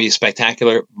he's ever going to be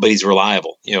spectacular, but he's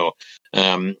reliable,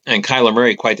 and Kyler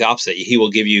Murray, quite the opposite. He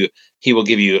will give you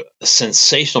a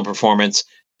sensational performance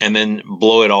and then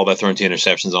blow it all by throwing 2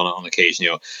 interceptions on occasion.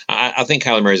 I think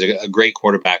Kyler Murray is a great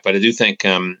quarterback, but I do think,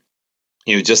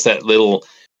 just that little,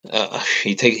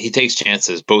 he takes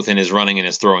chances both in his running and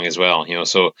his throwing as well.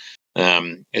 So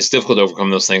it's difficult to overcome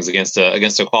those things against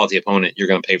a quality opponent. You're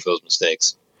going to pay for those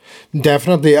mistakes.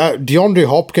 Definitely. DeAndre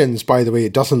Hopkins, by the way,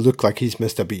 it doesn't look like he's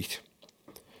missed a beat.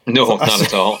 No, not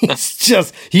at all. It's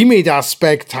just, he made a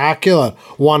spectacular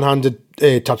one-handed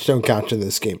touchdown catch in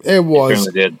this game. It was,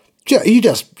 he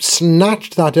just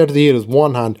snatched that out of the air with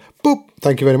one hand. Boop,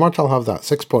 thank you very much, I'll have that.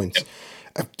 6 points.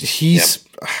 Yep.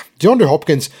 DeAndre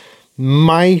Hopkins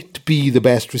might be the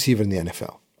best receiver in the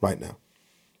NFL right now.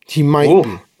 He might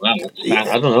be. Wow. I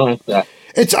don't know.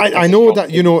 I know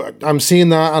that, I'm saying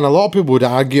that, and a lot of people would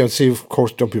argue and say, of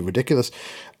course, don't be ridiculous.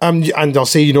 And they'll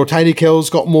say, Tyreek Hill's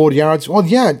got more yards. Well,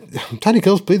 yeah, Tyreek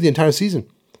Hill's played the entire season.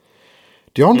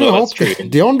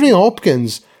 DeAndre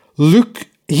Hopkins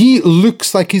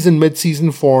looks like he's in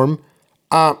mid-season form,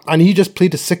 and he just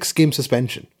played a 6-game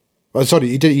suspension.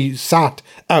 He sat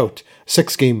out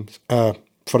 6 games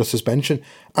for a suspension,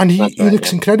 and he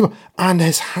looks incredible. And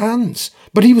his hands,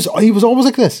 but he was always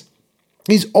like this.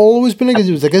 He's always been like this.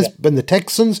 He was like this in the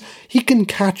Texans. He can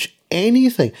catch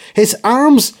anything. His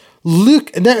arms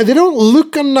they don't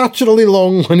look unnaturally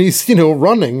long when he's,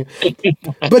 running,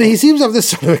 but he seems to have this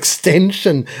sort of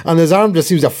extension, and his arm just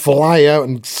seems to fly out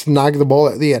and snag the ball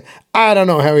at the end. I don't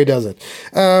know how he does it.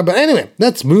 But anyway,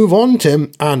 let's move on,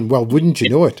 Tim. And, well, wouldn't you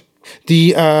know it?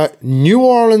 The New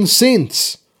Orleans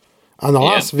Saints and the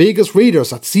Las Vegas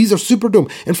Raiders at Caesar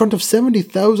Superdome in front of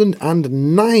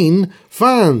 70,009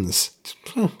 fans.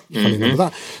 Funny number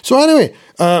that. So anyway,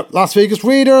 Las Vegas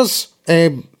Raiders,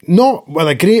 not with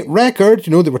a great record.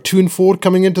 They were 2-4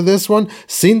 coming into this one.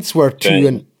 Saints were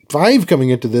 2-5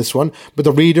 coming into this one. But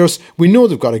the Raiders, we know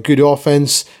they've got a good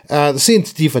offense. The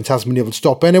Saints defense hasn't been able to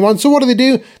stop anyone. So what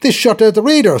do? They shut out the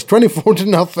Raiders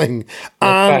 24-0.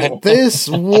 And this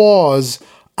was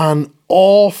an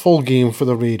awful game for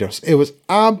the Raiders. It was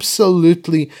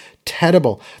absolutely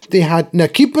terrible. Now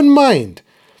keep in mind,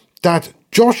 that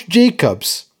Josh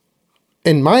Jacobs,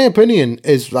 in my opinion,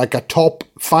 is like a top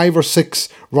 5 or 6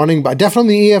 running back,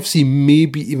 definitely in the AFC,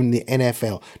 maybe even the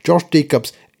NFL. Josh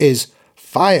Jacobs is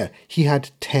fire. He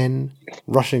had 10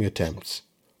 rushing attempts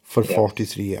for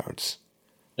 43 yards.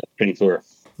 That's pretty poor.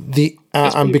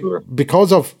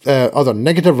 Because of other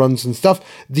negative runs and stuff,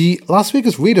 the Las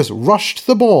Vegas Raiders rushed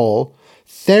the ball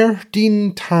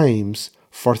 13 times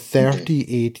for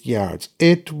 38 yards.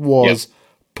 It was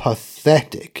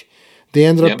pathetic. They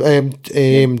ended up,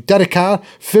 Derek Carr,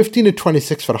 15 to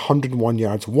 26 for 101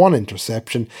 yards, 1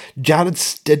 interception. Jared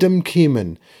Stidham came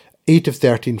in, 8 of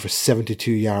 13 for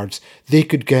 72 yards. They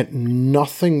could get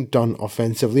nothing done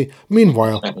offensively.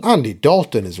 Meanwhile, Andy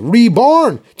Dalton is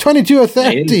reborn, 22 of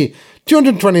 30,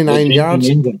 229 yards,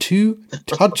 2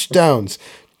 touchdowns.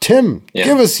 Tim,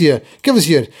 give us your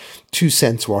 2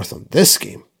 cents worth on this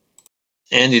game.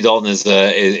 Andy Dalton is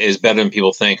better than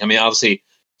people think. I mean, obviously,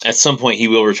 at some point he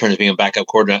will return to being a backup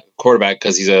quarterback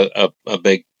because he's a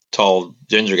big, tall,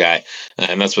 ginger guy,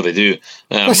 and that's what they do.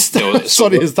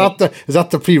 Sorry, is that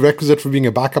the prerequisite for being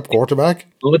a backup quarterback?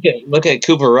 Look at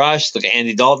Cooper Rush. Look at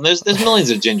Andy Dalton. There's millions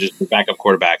of gingers for backup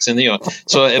quarterbacks, and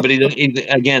but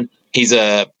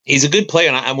he's a good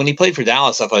player. And when he played for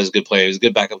Dallas, I thought he was a good player. He was a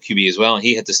good backup QB as well, and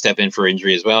he had to step in for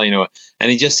injury as well.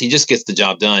 And he just gets the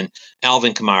job done.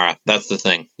 Alvin Kamara, that's the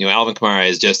thing. Alvin Kamara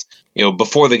is just.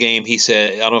 Before the game, he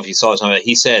said, I don't know if you saw it,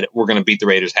 he said, we're going to beat the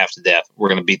Raiders half to death. We're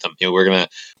going to beat them. We're going to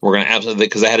absolutely,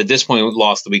 because they had a disappointing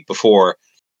loss the week before.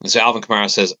 And so Alvin Kamara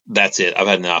says, that's it. I've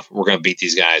had enough. We're going to beat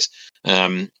these guys.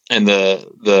 And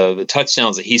the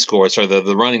touchdowns that he scored,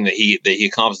 the running that he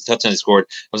accomplished, the touchdowns he scored,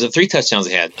 was it 3 touchdowns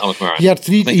he had, Alvin Kamara? He had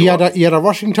 3. He had a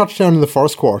rushing touchdown in the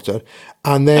first quarter,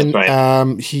 and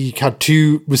then he had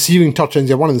 2 receiving touchdowns.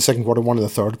 He had 1 in the second quarter, 1 in the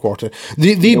third quarter.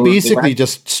 They basically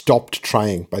just stopped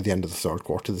trying by the end of the third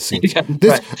quarter. The Saints.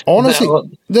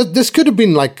 This could have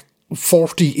been like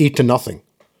 48-0.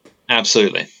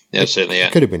 Absolutely, yeah.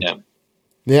 It could have been.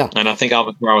 Yeah, and I think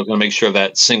Alvin Kamara was going to make sure of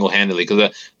that single-handedly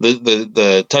because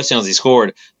the touchdowns he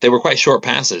scored, they were quite short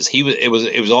passes. It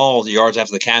was all yards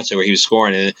after the catch where he was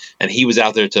scoring, and he was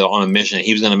out there on a mission.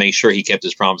 He was going to make sure he kept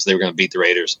his promise. They were going to beat the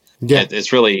Raiders. Yeah,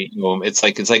 it's really it's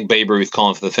like Babe Ruth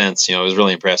calling for the fence. It was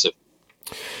really impressive.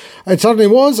 It certainly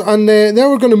was, and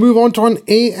now we're going to move on to an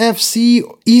AFC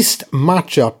East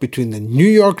matchup between the New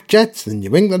York Jets and the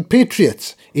New England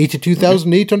Patriots.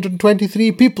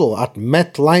 82,823 people at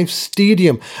MetLife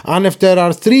Stadium. And if there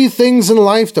are 3 things in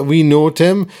life that we know,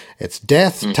 Tim, it's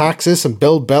death, taxes, and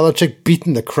Bill Belichick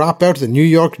beating the crap out of the New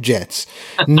York Jets.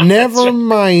 Never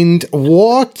mind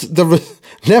what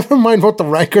the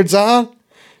records are.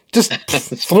 Just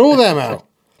throw them out.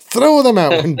 Throw them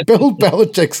out. When Bill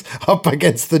Belichick's up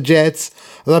against the Jets,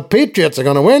 the Patriots are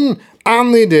going to win,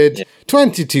 and they did,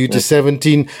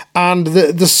 22-17. And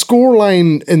the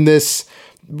scoreline in this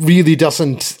really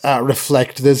doesn't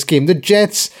reflect this game. The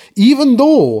Jets, even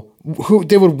though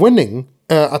they were winning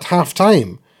at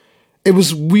halftime, it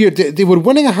was weird. They were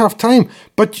winning at halftime,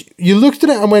 but you looked at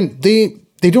it and went, they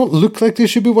don't look like they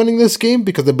should be winning this game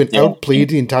because they've been outplayed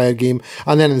the entire game.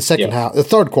 And then in the second half, the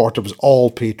third quarter was all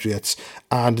Patriots.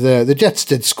 And the Jets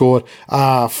did score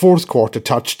a fourth quarter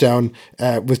touchdown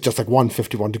with just like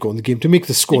 1:51 to go in the game to make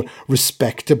the score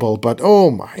respectable. But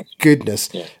oh my goodness,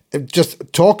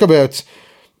 just talk about,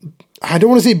 I don't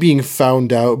want to say being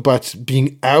found out, but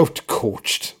being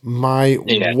out-coached. My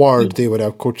word, they were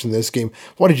out-coached in this game.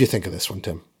 What did you think of this one,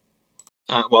 Tim?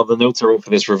 Well, the notes I wrote for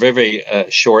this were very, very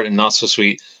short and not so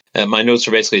sweet. My notes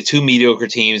are basically 2 mediocre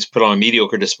teams put on a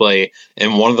mediocre display,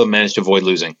 and one of them managed to avoid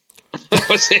losing.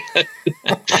 This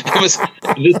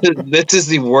is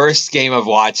the worst game I've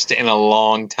watched in a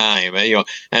long time.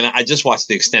 And I just watched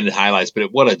the extended highlights,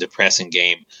 but what a depressing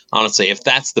game. Honestly, if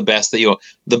that's the best that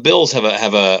the Bills have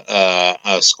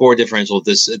a score differential at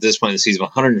this point in the season of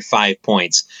 105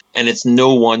 points, and it's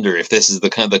no wonder if this is the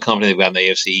kind of the company they've got in the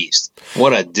AFC East.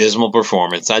 What a dismal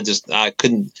performance! I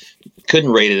couldn't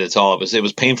rate it at all. It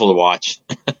was painful to watch.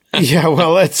 Yeah,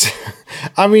 well,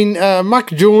 Mac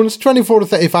Jones, 24 to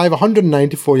 35,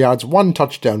 194 yards, 1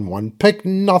 touchdown, 1 pick,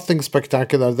 nothing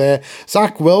spectacular there.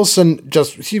 Zach Wilson,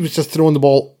 he was just throwing the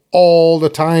ball all the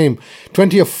time.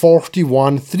 20 of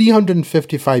 41,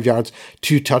 355 yards,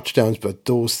 2 touchdowns, but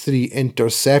those 3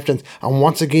 interceptions. And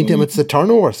once again, Tim, it's the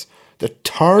turnovers. The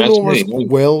turnovers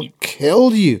will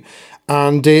kill you.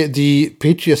 And the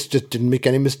Patriots just didn't make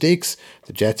any mistakes.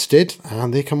 The Jets did,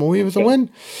 and they come away with a win.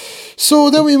 So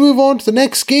then we move on to the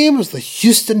next game. It was the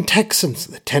Houston Texans,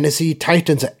 the Tennessee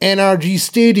Titans at NRG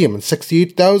Stadium, and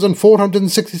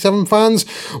 68,467 fans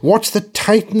watched the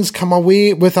Titans come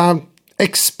away with a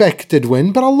expected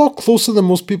win, but a lot closer than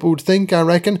most people would think, I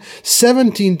reckon.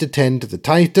 17-10 to the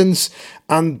Titans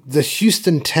and the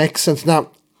Houston Texans.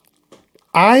 Now,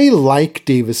 I like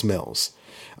Davis Mills.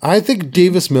 I think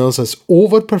Davis Mills has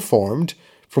overperformed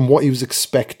from what he was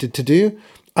expected to do.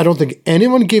 I don't think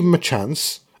anyone gave him a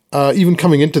chance. Even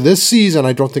coming into this season,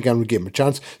 I don't think anyone gave him a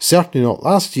chance. Certainly not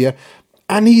last year.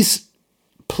 And he's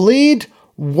played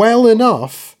well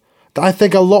enough that I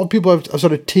think a lot of people have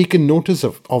sort of taken notice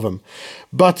of him.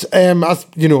 But, as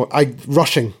you know,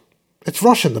 rushing. It's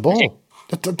rushing the ball.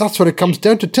 That's what it comes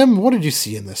down to. Tim, what did you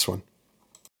see in this one?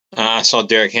 I saw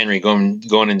Derrick Henry going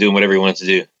and doing whatever he wanted to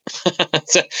do.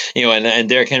 So, and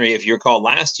Derrick Henry, if you recall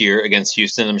last year against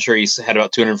Houston, I'm sure he's had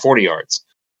about 240 yards.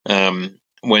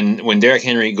 When Derrick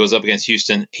Henry goes up against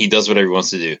Houston, he does whatever he wants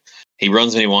to do. He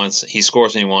runs when he wants. He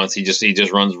scores when he wants. He just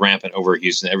runs rampant over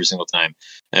Houston every single time.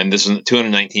 And this was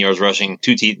 219 yards rushing,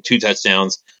 two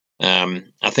touchdowns. I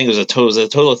think it was a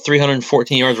total of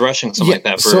 314 yards rushing, something like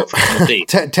that for Tennessee.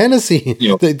 Tennessee.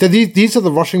 These are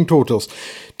the rushing totals.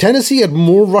 Tennessee had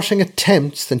more rushing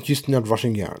attempts than Houston had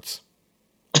rushing yards.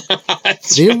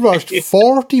 They rushed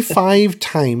 45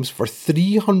 times for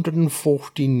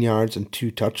 314 yards and 2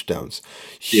 touchdowns.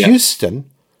 Houston,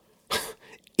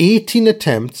 18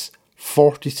 attempts,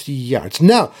 43 yards.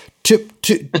 Now,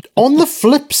 on the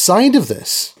flip side of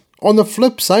this,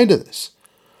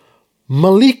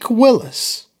 Malik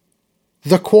Willis,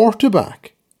 the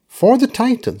quarterback for the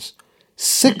Titans,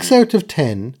 6 out of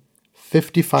 10,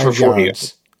 55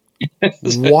 yards,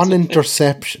 1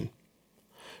 interception.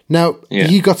 Now,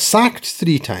 he got sacked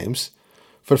 3 times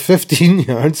for 15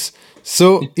 yards,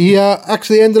 so he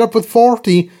actually ended up with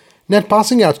 40 net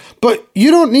passing yards. But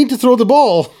you don't need to throw the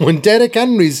ball when Derrick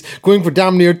Henry's going for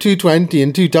damn near 220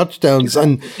 and 2 touchdowns.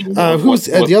 And who's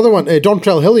the other one?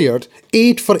 Dontrell Hilliard,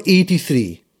 8 for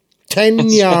 83, 10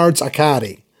 yards a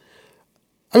carry.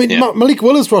 I mean, Malik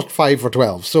Willis rushed 5 for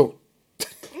 12, so...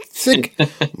 Sick.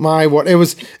 My word. It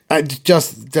was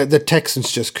just the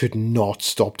Texans just could not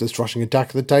stop this rushing attack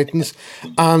of the Titans.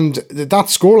 And that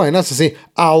scoreline, as I say,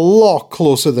 a lot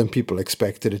closer than people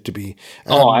expected it to be.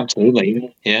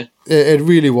 Absolutely. Yeah. It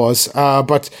really was.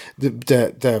 But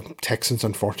the Texans,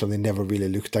 unfortunately, never really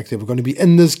looked like they were going to be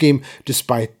in this game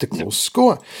despite the close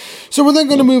score. So we're then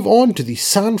going to move on to the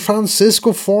San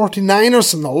Francisco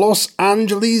 49ers and the Los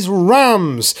Angeles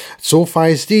Rams.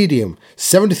 SoFi Stadium,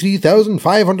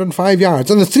 73,505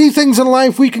 yards. And the 3 things in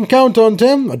life we can count on,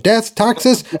 Tim, are death,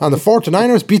 taxes, and the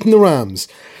 49ers beating the Rams.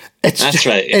 It's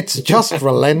just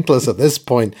relentless at this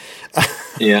point.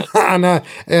 Yeah. And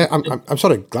I'm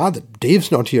sort of glad that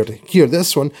Dave's not here to hear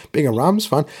this one, being a Rams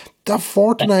fan. The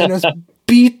 49ers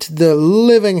beat the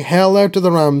living hell out of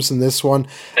the Rams in this one.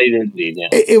 They did indeed, yeah.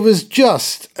 It was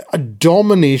just a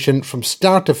domination from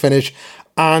start to finish.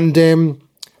 And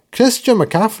Christian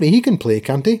McCaffrey, he can play,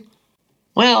 can't he?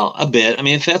 Well, a bit. I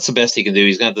mean, if that's the best he can do,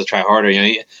 he's going to have to try harder.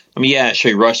 He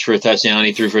rushed for a touchdown,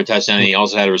 he threw for a touchdown, and he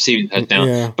also had a receiving touchdown.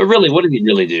 Yeah. But really, what did he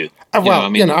really do?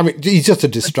 He's just a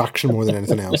distraction more than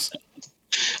anything else.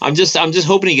 I'm just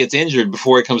hoping he gets injured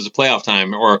before it comes to playoff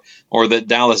time, or that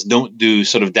Dallas don't do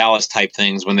sort of Dallas type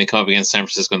things when they come up against San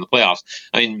Francisco in the playoffs.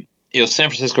 I mean, San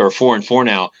Francisco are 4-4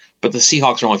 now, but the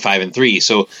Seahawks are only 5-3.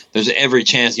 So there's every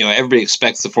chance, everybody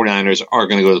expects the 49ers are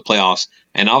going to go to the playoffs.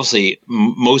 And obviously,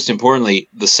 most importantly,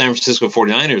 the San Francisco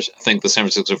 49ers think the San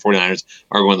Francisco 49ers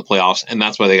are going to the playoffs. And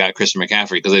that's why they got Christian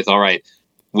McCaffrey, because they thought, right,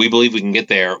 we believe we can get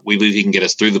there. We believe he can get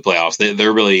us through the playoffs.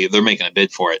 They're making a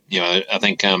bid for it. I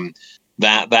think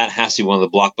that has to be one of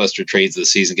the blockbuster trades of the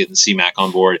season, getting C-Mac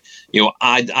on board.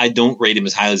 I don't rate him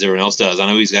as highly as everyone else does. I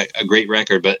know he's got a great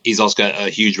record, but he's also got a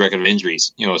huge record of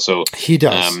injuries. So he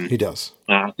does. He does.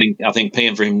 I think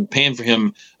paying for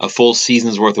him a full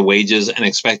season's worth of wages and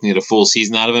expecting to get a full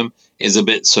season out of him is a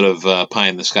bit sort of pie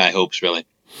in the sky hopes, really.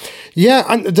 Yeah,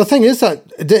 and the thing is that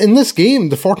in this game,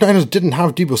 the 49ers didn't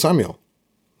have Deebo Samuel.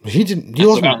 He didn't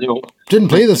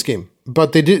play this game.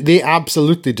 But they did. They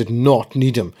absolutely did not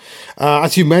need him.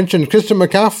 As you mentioned, Christian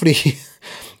McCaffrey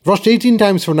rushed 18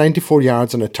 times for 94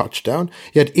 yards and a touchdown.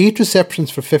 He had 8 receptions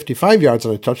for 55 yards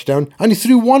and a touchdown. And he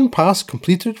threw 1 pass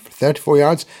completed for 34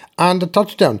 yards and a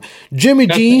touchdown. Jimmy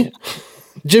G,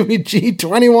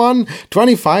 21,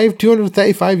 25,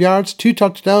 235 yards, 2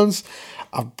 touchdowns,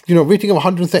 rating of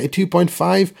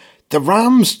 132.5. The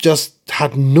Rams just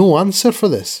had no answer for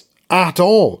this at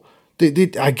all.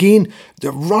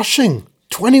 They're rushing.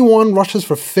 21 rushes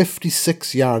for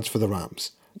 56 yards for the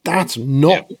Rams. That's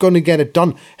not going to get it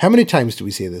done. How many times do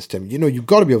we say this, Tim? You've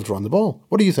got to be able to run the ball.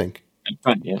 What do you think?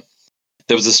 Yeah.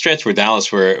 there was a stretch where Dallas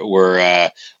were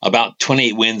about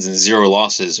 28 wins and 0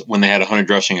 losses when they had 100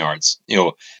 rushing yards.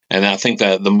 And I think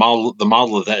that the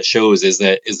model of that shows is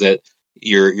that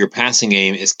your passing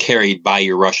game is carried by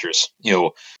your rushers.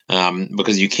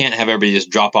 Because you can't have everybody just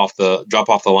drop off the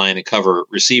line and cover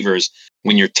receivers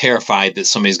when you're terrified that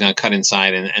somebody's going to cut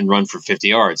inside and run for 50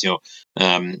 yards.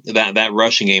 That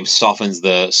rushing game softens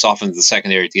the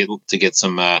secondary to get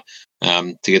some to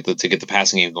get the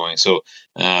passing game going. So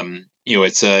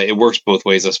it works both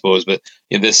ways, I suppose. But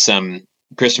this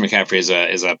Christian McCaffrey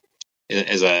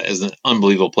is an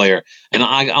unbelievable player. And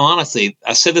I honestly,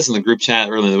 I said this in the group chat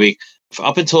earlier in the week.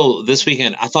 Up until this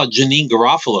weekend, I thought Janine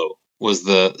Garofalo was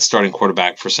the starting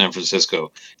quarterback for San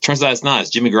Francisco. Turns out it's not. It's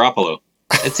Jimmy Garoppolo.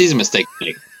 It's easy mistake to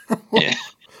make. Yeah.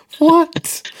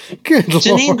 What? Good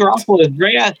Janine Lord. Garoppolo is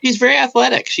she's very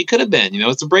athletic. She could have been.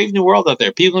 It's a brave new world out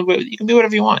there. You can do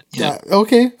whatever you want.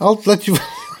 Okay, I'll let you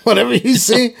whatever you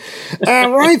say.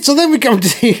 Right, so then we come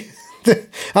to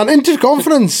an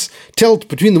interconference tilt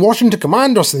between the Washington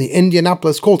Commanders and the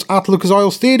Indianapolis Colts at Lucas Oil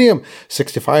Stadium.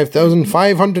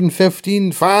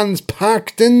 65,515 fans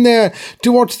packed in there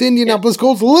to watch the Indianapolis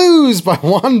Colts lose by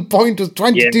 1 point with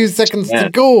 22 seconds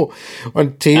to go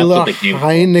when Taylor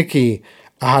Heineke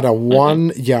had a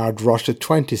 1 yard rush at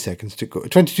 22 seconds to go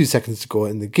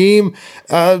in the game.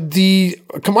 The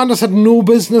Commanders had no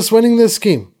business winning this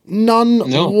game. None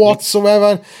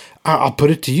whatsoever. I'll put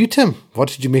it to you, Tim. What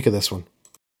did you make of this one?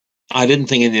 I didn't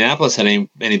think Indianapolis had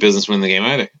any business winning the game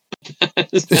either.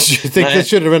 You think this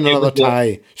should have been another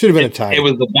tie? Should have been a tie. It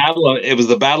was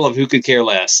the battle of who could care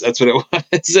less. That's what it was.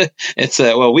 It's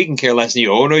well, we can care less than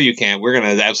you. Oh no, you can't. We're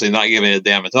gonna absolutely not give it a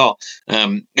damn at all.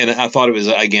 And I thought it was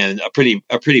again a pretty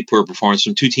poor performance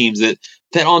from two teams that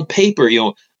on paper,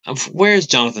 where's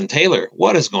Jonathan Taylor?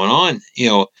 What is going on?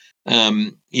 You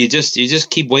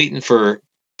just keep waiting for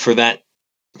that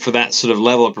sort of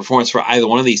level of performance for either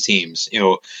one of these teams.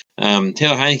 Taylor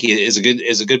Heineke is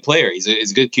a good player. He's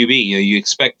a good QB. You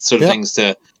expect sort of things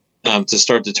to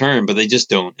start to turn, but they just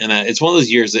don't. And it's one of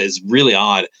those years that is really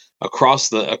odd across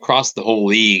the whole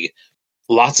league.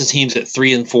 Lots of teams at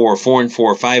 3-4,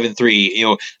 4-4,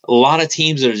 5-3. A lot of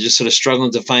teams that are just sort of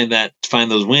struggling to find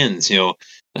those wins. And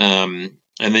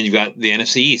then you've got the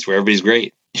NFC East where everybody's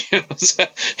great. It's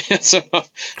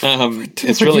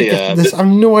really I have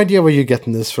no idea where you're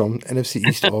getting this from. NFC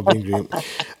East all being great.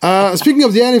 Speaking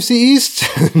of the NFC East,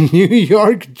 New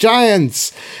York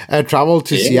Giants travel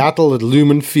to Seattle at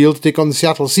Lumen Field to take on the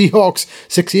Seattle Seahawks.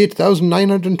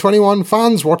 68,921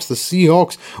 fans watched the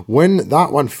Seahawks win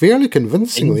that one fairly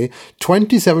convincingly,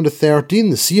 27-13.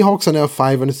 The Seahawks are now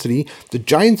 5-3. The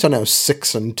Giants are now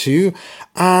 6-2,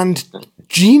 and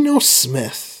Geno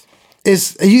Smith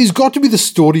he's got to be the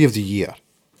story of the year.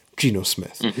 Geno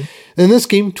Smith. Mm-hmm. In this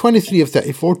game, 23 of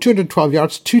 34, 212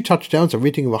 yards, 2 touchdowns, a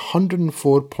rating of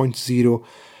 104.0.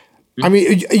 Mm-hmm. I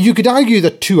mean, you could argue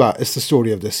that Tua is the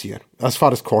story of this year, as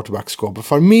far as quarterbacks go. But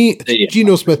for me, it's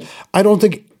Geno Smith. I don't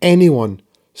think anyone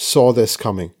saw this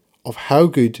coming, of how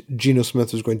good Geno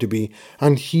Smith was going to be.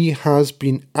 And he has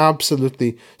been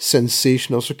absolutely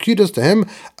sensational. So kudos to him.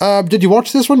 Did you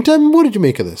watch this one, Tim? What did you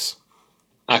make of this?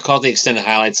 I caught the extended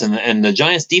highlights, and the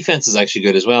Giants' defense is actually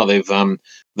good as well. They're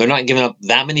not giving up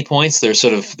that many points. They're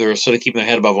sort of keeping their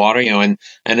head above water, and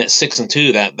at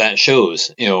 6-2 that shows.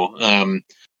 I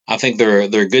think they're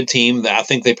a good team. I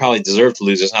think they probably deserve to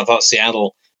lose this. I thought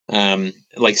Seattle, like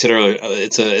I said earlier,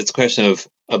 it's a question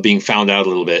of being found out a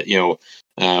little bit.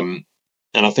 And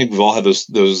I think we've all had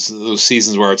those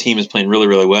seasons where our team is playing really,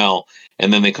 really well,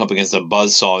 and then they come up against a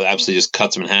buzzsaw that absolutely just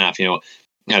cuts them in half.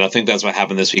 And I think that's what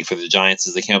happened this week for the Giants,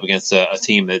 is they came up against a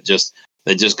team that just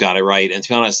got it right. And to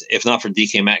be honest, if not for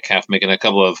DK Metcalf making a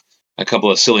couple of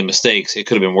silly mistakes, it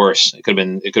could have been worse. It could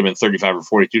have been 35 or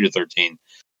 42-13.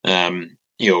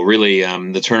 Really,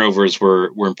 the turnovers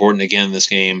were important again in this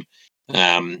game.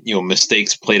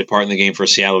 Mistakes played a part in the game for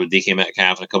Seattle with DK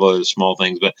Metcalf and a couple of other small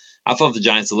things. But I thought the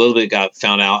Giants a little bit got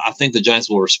found out. I think the Giants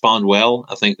will respond well.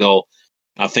 I think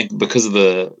because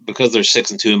they're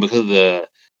 6-2 and because of the,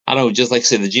 I don't know, just like I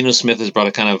said, the Geno Smith has brought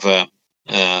a kind of a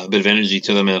bit of energy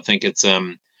to them, and I think I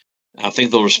think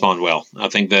they'll respond well. I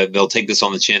think that they'll take this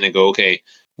on the chin and go, okay,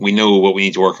 we know what we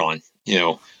need to work on.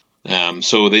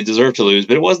 So they deserve to lose,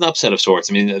 but it was an upset of sorts.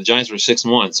 I mean, the Giants were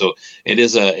 6-1, so it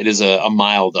is a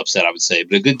mild upset, I would say,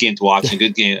 but a good game to watch, a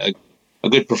good game, a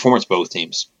good performance by both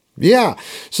teams. Yeah,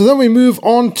 so then we move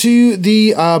on to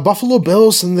the Buffalo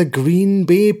Bills and the Green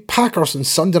Bay Packers in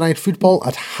Sunday Night Football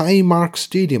at Highmark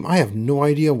Stadium. I have no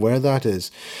idea where that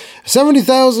is.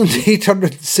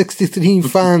 70,863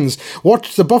 fans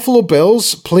watched the Buffalo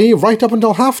Bills play right up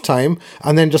until halftime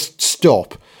and then just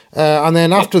stop. And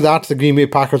then after that, the Green Bay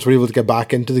Packers were able to get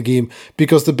back into the game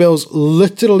because the Bills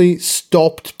literally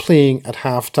stopped playing at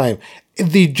halftime.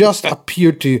 They just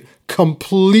appeared to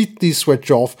completely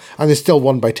switch off, and they still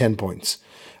won by 10 points.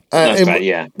 That's bad,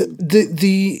 yeah.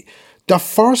 The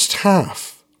first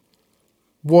half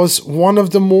was one of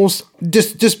the most,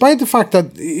 despite the fact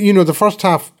that, the first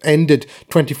half ended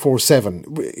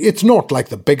 24-7. It's not like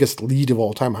the biggest lead of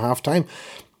all time at halftime,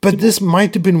 but this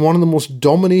might have been one of the most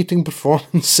dominating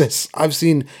performances I've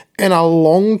seen in a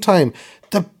long time.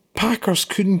 The Packers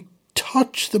couldn't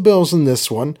touch the Bills in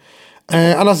this one.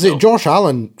 And as I say, Josh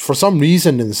Allen, for some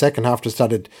reason in the second half, just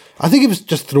started, I think he was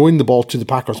just throwing the ball to the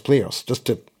Packers players just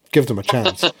to give them a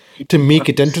chance to make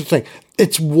it interesting.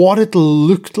 It's what it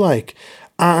looked like.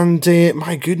 And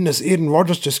my goodness, Aaron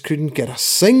Rodgers just couldn't get a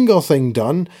single thing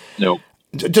done. No.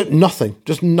 Just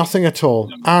nothing at all.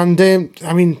 No.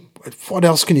 And what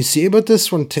else can you say about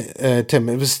this one, Tim?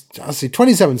 It was, I say,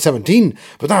 27-17,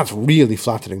 but that's really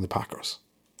flattering the Packers.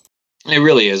 It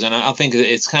really is, and I think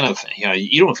it's kind of,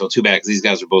 you don't feel too bad because these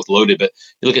guys are both loaded, but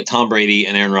you look at Tom Brady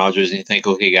and Aaron Rodgers and you think,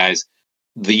 okay, guys,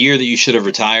 the year that you should have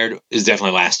retired is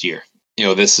definitely last year.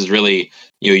 This is really,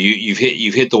 you've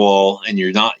hit the wall and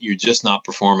you're just not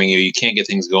performing. You can't get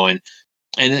things going.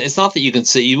 And it's not that you can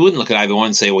say, you wouldn't look at either one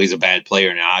and say, well, he's a bad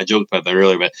player now. I joked about that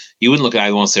earlier, but you wouldn't look at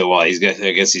either one and say, well, I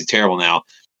guess he's terrible now.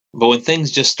 But when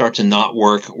things just start to not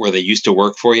work where they used to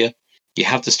work for you, you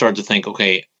have to start to think,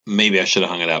 okay, maybe I should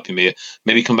have hung it up.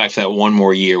 Maybe come back to that one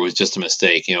more year was just a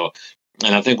mistake,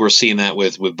 And I think we're seeing that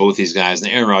with both these guys.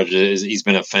 And Aaron Rodgers, he's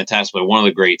been a fantastic player, one of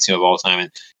the greats, of all time,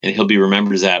 and he'll be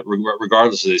remembered as that.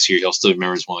 Regardless of this year, he'll still be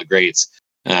remembered as one of the greats.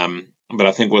 But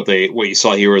I think what you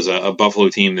saw here was a Buffalo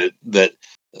team that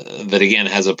again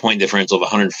has a point differential of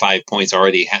 105 points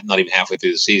already, not even halfway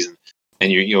through the season.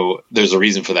 And there's a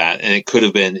reason for that. And it could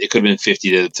have been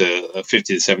 50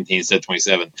 to 17 instead of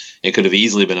 27. It could have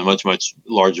easily been a much, much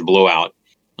larger blowout.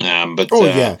 As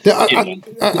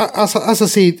I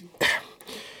say,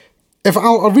 if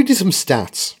I'll read you some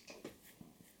stats.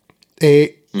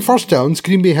 First downs,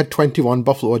 Green Bay had 21,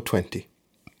 Buffalo had 20.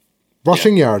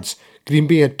 Rushing yards, Green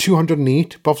Bay had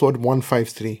 208, Buffalo had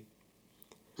 153.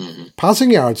 Mm-hmm.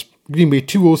 Passing yards, Green Bay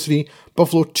 203,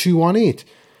 Buffalo 218.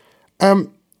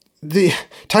 The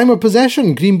time of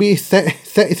possession, Green Bay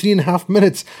 33 and a half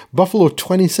minutes, Buffalo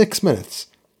 26 minutes.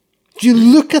 Do you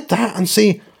look at that and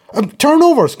say,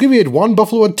 turnovers, Green Bay had 1,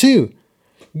 Buffalo had 2.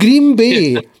 Green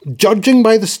Bay, judging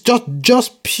by this,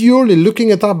 just purely looking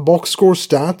at that box score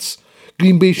stats,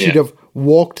 Green Bay should have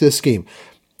walked this game.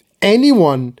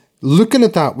 Anyone looking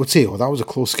at that would say, oh, that was a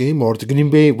close game, or did Green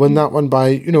Bay win that one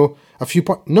by, a few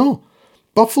points? No.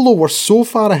 Buffalo were so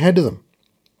far ahead of them.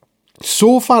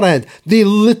 So far ahead, they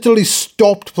literally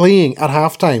stopped playing at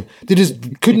halftime. They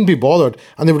just couldn't be bothered,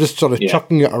 and they were just sort of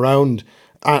chucking it around,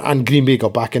 and Green Bay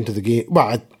got back into the game.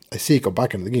 Well, I say got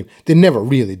back into the game. They never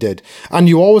really did. And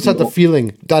you always had the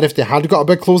feeling that if they had got a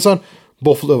bit closer,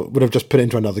 Buffalo would have just put it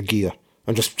into another gear.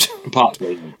 And just...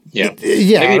 Possibly, yeah.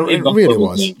 It really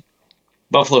was.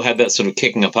 Buffalo had that sort of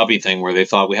kicking a puppy thing where they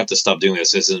thought, we have to stop doing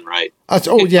this. This isn't right.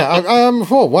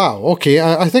 Oh, wow. Okay.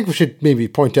 I think we should maybe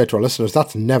point out to our listeners,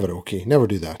 that's never okay. Never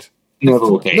do that. Never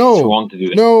okay. No, it's wrong to do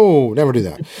that. No, never do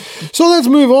that. So let's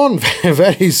move on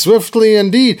very swiftly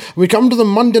indeed. We come to the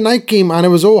Monday night game, and it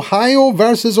was Ohio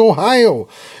versus Ohio.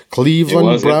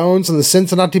 Cleveland Browns and the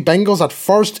Cincinnati Bengals at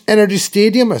First Energy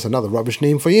Stadium. That's another rubbish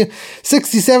name for you.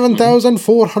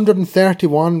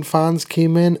 67,431 fans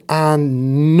came in,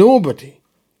 and nobody,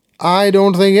 I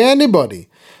don't think anybody,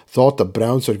 thought the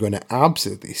Browns were going to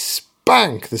absolutely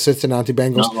spank the Cincinnati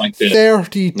Bengals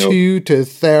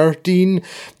 32-13.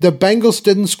 The Bengals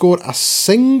didn't score a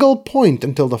single point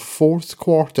until the fourth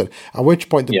quarter, at which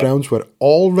point the Browns were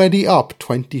already up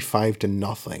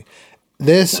 25-0.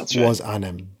 This was an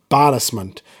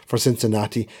embarrassment for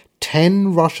Cincinnati.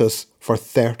 10 rushes for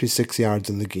 36 yards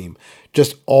in the game.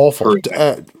 Just awful.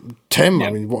 Tim,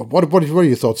 I mean, what are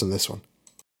your thoughts on this one?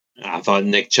 I thought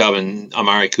Nick Chubb and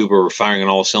Amari Cooper were firing on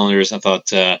all cylinders. I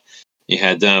thought you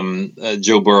had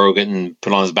Joe Burrow getting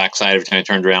put on his backside every time he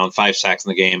turned around. 5 sacks in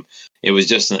the game. It was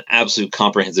just an absolute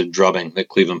comprehensive drubbing that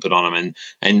Cleveland put on him,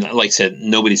 and like I said,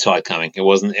 nobody saw it coming. It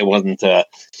wasn't a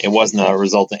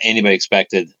result that anybody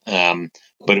expected, but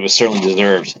it was certainly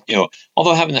deserved.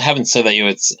 Although having said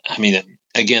that,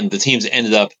 again, the teams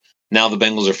ended up now. The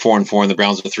Bengals are 4-4 and the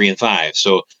Browns are 3-5.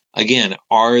 So. Again,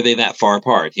 are they that far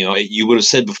apart? You would have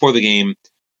said before the game,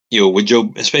 with Joe,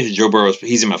 especially Joe Burrow,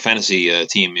 he's in my fantasy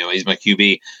team. He's my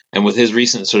QB, and with his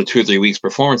recent sort of 2 or 3 weeks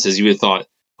performances, you would have thought,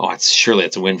 surely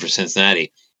it's a win for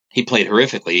Cincinnati. he played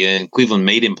horrifically, and Cleveland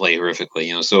made him play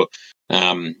horrifically. So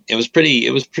it was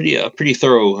pretty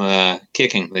thorough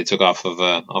kicking they took off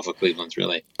of Cleveland's,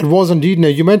 really. It was indeed. Now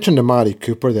you mentioned Amari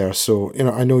Cooper there, so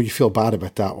I know you feel bad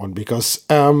about that one because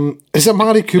is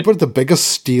Amari Cooper the biggest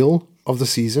steal of the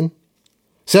season?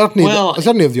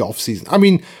 Certainly of the off season. I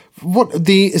mean, what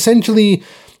they essentially,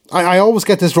 I always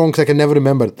get this wrong because I can never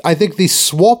remember. I think they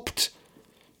swapped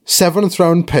 7th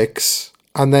round picks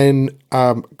and then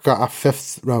got a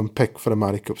 5th round pick for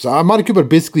Amari Cooper. So Amari Cooper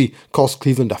basically cost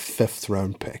Cleveland a 5th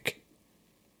round pick.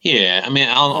 Yeah, I mean,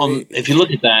 if you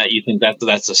look at that, you think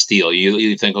that's a steal.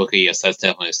 You think, okay, yes, that's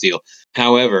definitely a steal.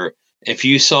 However, if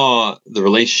you saw the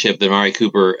relationship that Amari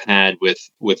Cooper had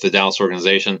with the Dallas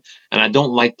organization, and I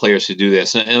don't like players who do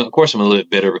this, and of course I'm a little bit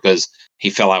bitter because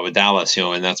he fell out with Dallas,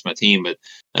 and that's my team. But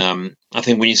I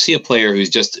think when you see a player who's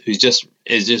just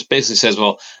basically says,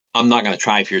 well, I'm not going to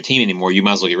try for your team anymore, you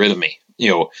might as well get rid of me,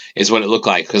 is what it looked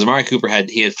like. Because Amari Cooper had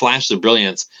flashes of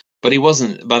brilliance, but he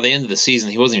wasn't, by the end of the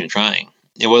season, he wasn't even trying.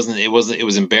 It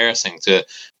was embarrassing to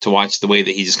watch the way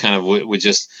that he just kind of would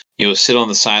just, sit on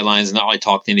the sidelines and not really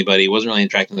talk to anybody. He wasn't really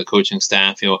interacting with the coaching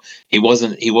staff. He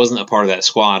wasn't a part of that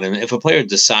squad. And if a player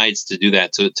decides to do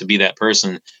that, to be that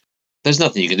person, there's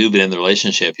nothing you can do but end the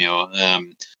relationship,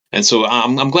 and so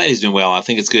I'm glad he's doing well. I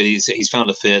think it's good. He's found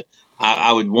a fit.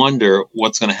 I would wonder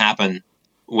what's going to happen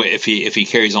if he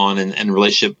carries on and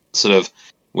relationship sort of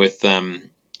with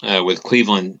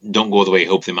Cleveland don't go the way he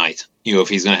hoped they might. If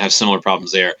he's going to have similar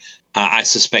problems there, I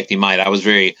suspect he might. I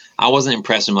wasn't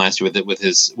impressed with him last year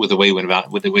with the way he went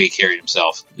about, with the way he carried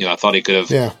himself. I thought he could have.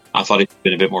 Yeah. I thought he'd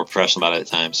been a bit more professional about it at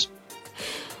times.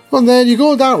 Well, there you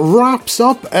go. That wraps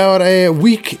up our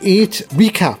Week 8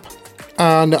 recap.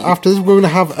 And after this, we're going to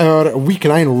have our Week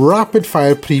 9 rapid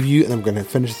fire preview, and I'm going to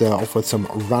finish that off with some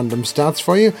random stats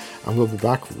for you. And we'll be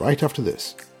back right after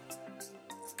this.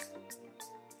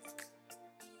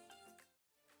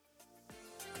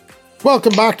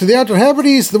 Welcome back to the Outer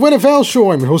Hebrides, the WINFL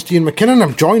Show. I'm your host Iain McKinnon.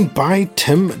 I'm joined by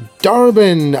Tim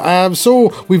Durbin.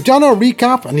 So we've done our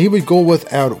recap, and here we go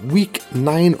with our Week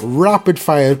 9 rapid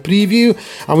fire preview.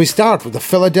 And we start with the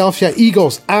Philadelphia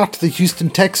Eagles at the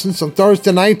Houston Texans on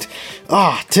Thursday night.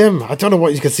 Tim, I don't know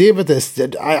what you can say about this.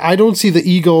 I don't see the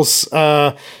Eagles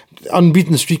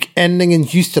unbeaten streak ending in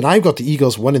Houston. I've got the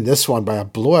Eagles winning this one by a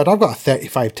blowout. I've got a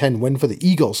 35-10 win for the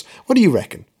Eagles. What do you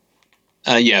reckon?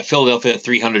 Philadelphia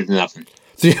 300-0.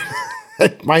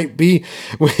 It might be.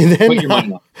 We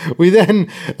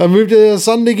then move to the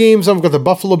Sunday games. I've got the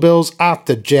Buffalo Bills at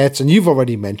the Jets, and you've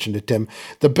already mentioned it, Tim.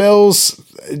 The Bills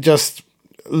just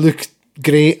look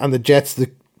great, and the Jets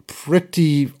look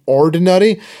pretty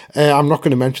ordinary. I'm not going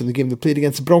to mention the game they played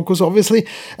against the Broncos, obviously.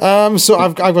 So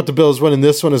I've got the Bills winning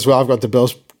this one as well. I've got the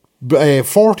Bills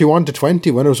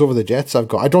 41-20 winners over the Jets.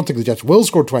 I don't think the Jets will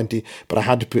score 20, but I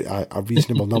had to put a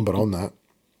reasonable number on that.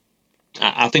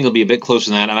 I think it'll be a bit closer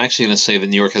than that. I'm actually going to say that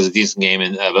New York has a decent game,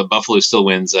 and but Buffalo still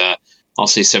wins. I'll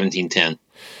say 17-10.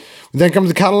 Then comes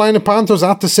the Carolina Panthers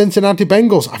at the Cincinnati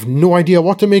Bengals. I have no idea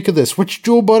what to make of this. Which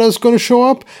Joe Burrow is going to show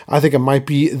up? I think it might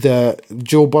be the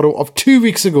Joe Burrow of 2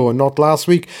 weeks ago and not last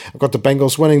week. I've got the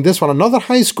Bengals winning this one. Another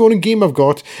high-scoring game I've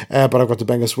got, but I've got the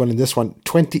Bengals winning this one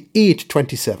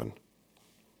 28-27.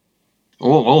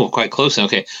 Oh, quite close.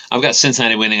 Okay. I've got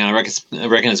Cincinnati winning, and I reckon it's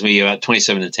going to be about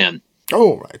 27-10.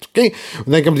 Oh, right. Okay.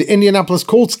 Then comes the Indianapolis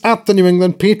Colts at the New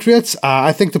England Patriots.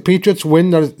 I think the Patriots win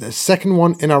their second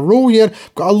one in a row here.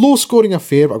 Got a low-scoring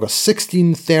affair, but I've got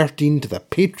 16-13 to the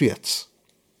Patriots.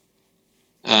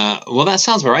 Well, that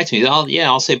sounds about right to me.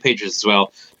 I'll say Patriots as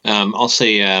well. I'll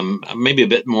say maybe a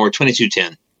bit more,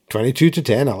 22-10.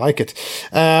 22-10, I like it.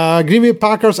 Green Bay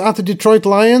Packers at the Detroit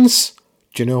Lions.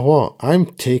 Do you know what? I'm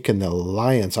taking the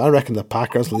Lions. I reckon the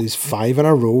Packers lose 5 in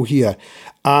a row here.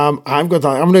 I'm going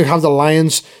to have the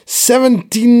Lions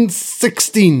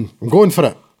 17-16. I'm going for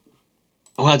it.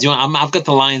 Well, I've got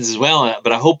the Lions as well,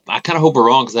 but I kind of hope we're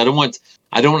wrong because I don't want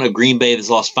a Green Bay that's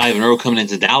lost 5 in a row coming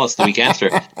into Dallas the week after.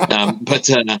 But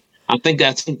I think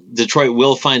Detroit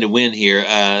will find a win here.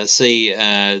 Say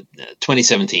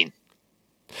 2017.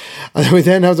 And we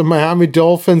then have the Miami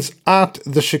Dolphins at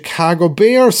the Chicago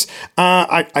Bears.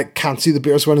 I can't see the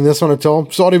Bears winning this one at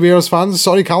all. Sorry, Bears fans.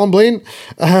 Sorry, Callum Blaine.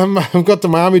 I've got the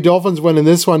Miami Dolphins winning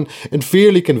this one and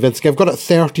fairly convincing. I've got it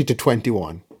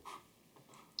 30-21.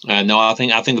 No, I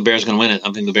think the Bears are going to win it.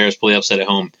 I think the Bears pull the upset at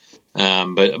home.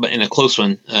 But in a close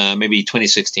one, maybe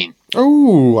 2016.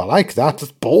 Oh, I like that.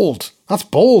 That's bold. And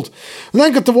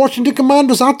then got the Washington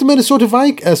Commanders at the Minnesota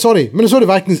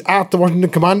Vikings at the Washington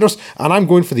Commanders, and I'm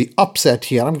going for the upset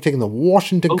here. I'm taking the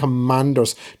Washington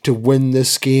Commanders to win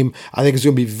this game. I think it's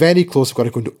going to be very close. I've got to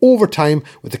go into overtime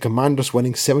with the Commanders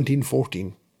winning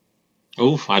 17-14.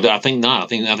 I think not. I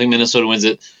think Minnesota wins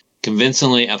it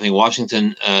convincingly. I think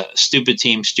Washington, stupid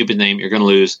team, stupid name. You're going to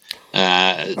lose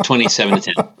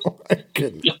 27-10. Oh my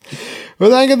goodness.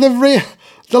 Well, I get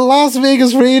the Las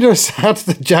Vegas Raiders at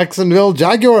the Jacksonville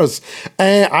Jaguars.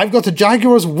 I've got the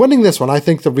Jaguars winning this one. I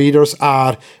think the Raiders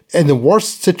are in the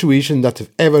worst situation that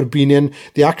they've ever been in.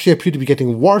 They actually appear to be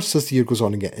getting worse as the year goes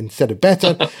on again instead of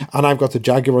better. And I've got the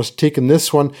Jaguars taking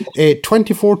this one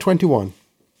 24-21.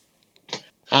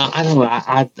 I don't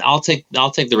know. I'll take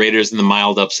the Raiders in the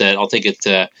mild upset. I'll take it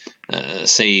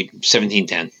say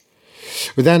 17-10.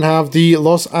 We then have the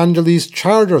Los Angeles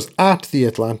Chargers at the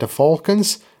Atlanta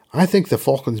Falcons. I think the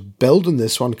Falcons building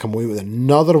this one come away with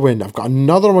another win. I've got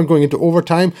another one going into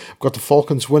overtime. I've got the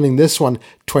Falcons winning this one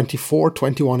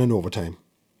 24-21 in overtime.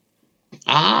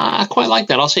 I quite like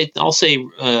that. I'll say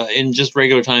in just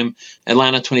regular time,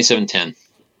 Atlanta 27-10.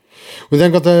 We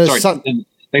then got the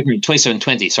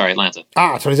 27-20. Sorry, Atlanta.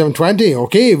 27-20.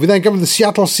 Okay. We then got the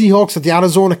Seattle Seahawks at the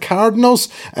Arizona Cardinals.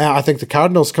 I think the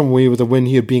Cardinals come away with a win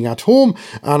here being at home.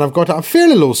 And I've got a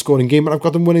fairly low scoring game, but I've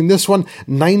got them winning this one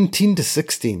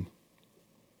 19-16.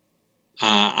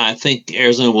 I think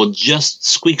Arizona will just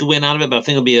squeak a win out of it, but I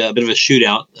think it'll be a bit of a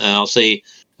shootout. I'll say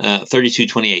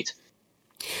 32-28.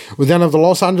 We then have the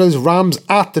Los Angeles Rams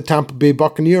at the Tampa Bay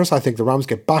Buccaneers. I think the Rams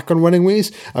get back on winning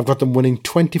ways. I've got them winning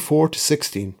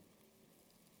 24-16.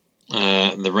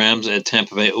 The Rams at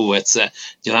Tampa Bay. Oh, it's that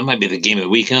might be the game of the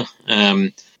week, huh?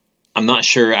 I'm not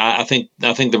sure. I think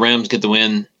the Rams get the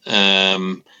win.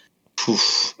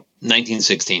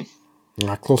 19-16.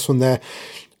 Close one there.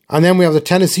 And then we have the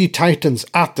Tennessee Titans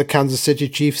at the Kansas City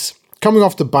Chiefs. Coming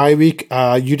off the bye week,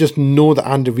 you just know that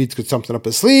Andy Reid's got something up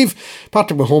his sleeve.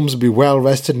 Patrick Mahomes will be well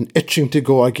rested and itching to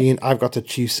go again. I've got the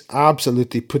Chiefs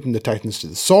absolutely putting the Titans to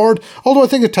the sword. Although I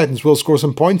think the Titans will score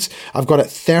some points. I've got it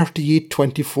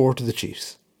 38-24 to the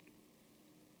Chiefs.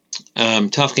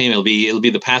 Tough game. It'll be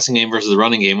the passing game versus the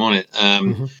running game, won't it?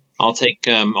 I'll take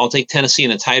Tennessee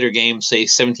in a tighter game, say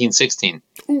 17-16.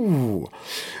 Ooh.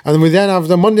 And then we then have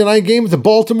the Monday night game, the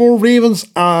Baltimore Ravens,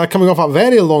 coming off a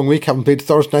very long week, having played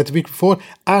Thursday night the week before,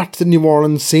 at the New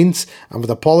Orleans Saints. And with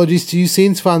apologies to you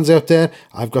Saints fans out there,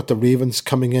 I've got the Ravens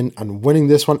coming in and winning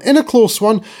this one in a close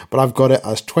one, but I've got it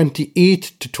as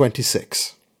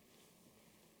 28-26.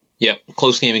 Yep,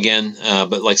 close game again,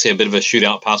 but like say a bit of a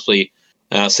shootout, possibly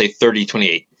say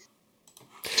 30-28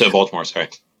 to Baltimore, sorry.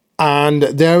 And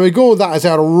there we go. That is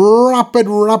our rapid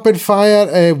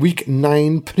fire week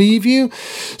 9 preview.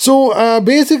 So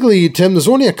basically, Tim, there's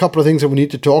only a couple of things that we need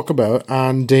to talk about,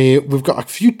 and we've got a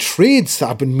few trades that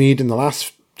have been made in the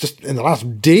last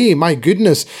day. My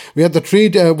goodness, we had the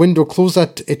trade window close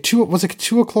at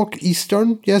 2:00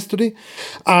 Eastern yesterday,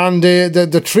 and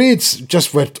the trades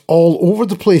just went all over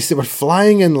the place. They were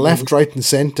flying in left, right, and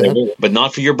centre. But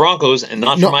not for your Broncos, and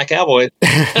not for my Cowboys.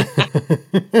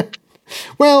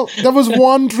 Well, there was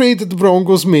one trade that the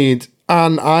Broncos made,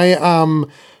 and I am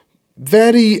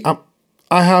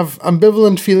I have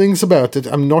ambivalent feelings about it.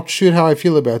 I'm not sure how I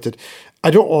feel about it. I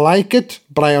don't like it,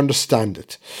 but I understand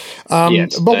it.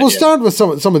 But we'll start with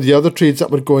some of the other trades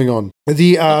that were going on.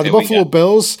 The Buffalo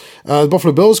Bills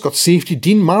got safety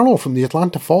Dean Marlowe from the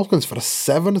Atlanta Falcons for a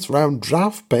 7th round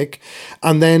draft pick,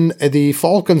 and then the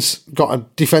Falcons got a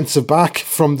defensive back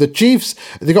from the Chiefs.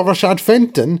 They got Rashad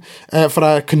Fenton for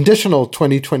a conditional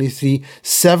 2023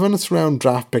 7th round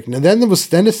draft pick. And then this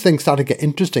thing started to get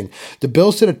interesting. The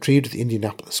Bills did a trade with the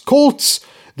Indianapolis Colts.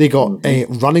 They got a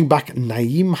running back,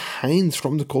 Nyheim Hines,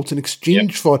 from the Colts in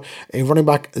exchange for a running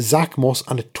back, Zach Moss,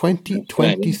 and a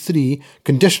 2023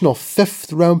 conditional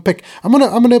 5th round pick. I'm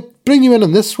gonna bring you in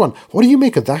on this one. What do you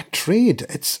make of that trade?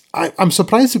 I'm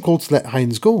surprised the Colts let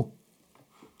Hines go.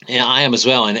 Yeah, I am as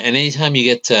well. And anytime you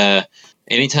get a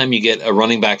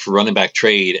running back for running back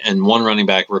trade, and one running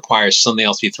back requires something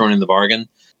else to be thrown in the bargain,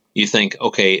 you think,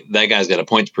 okay, that guy's got a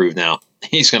point to prove now.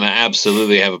 He's going to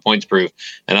absolutely have a point to prove.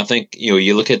 And I think,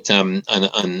 you look at an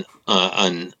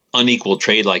unequal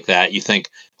trade like that, you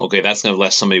think, okay, that's going to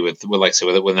left somebody with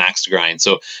an axe to grind.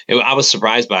 So I was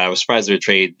surprised by it. I was surprised they would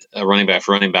trade a running back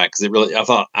for running back, because I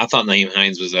thought Nyheim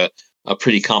Hines was a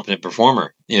pretty competent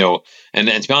performer, and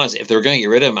to be honest, if they were going to get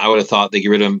rid of him, I would have thought they get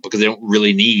rid of him because they don't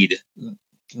really need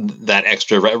that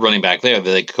extra running back there, that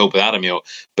they could cope without him,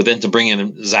 But then to bring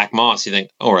in Zach Moss, you think,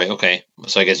 all right, okay,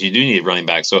 so I guess you do need a running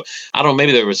back. So I don't know,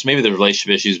 maybe there were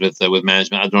relationship issues with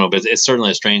management. I don't know, but it's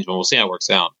certainly a strange one. We'll see how it works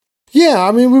out. Yeah,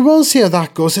 I mean, we will see how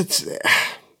that goes.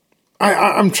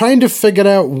 I'm trying to figure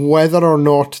out whether or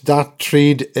not that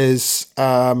trade is.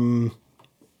 I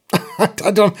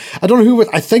don't know who would.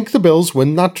 I think the Bills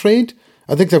win that trade.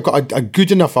 I think they've got a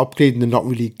good enough upgrade and they're not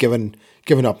really giving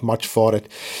up much for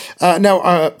it.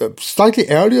 Now, slightly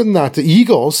earlier than that, the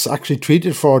Eagles actually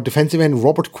traded for defensive end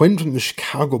Robert Quinn from the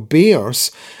Chicago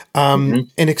Bears in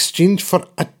exchange for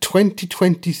a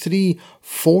 2023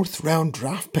 fourth-round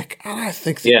draft pick. And I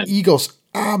think the Eagles,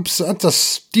 that's a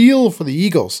steal for the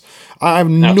Eagles. I have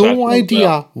no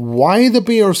idea why the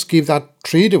Bears gave that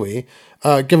trade away,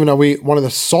 giving away one of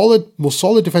the most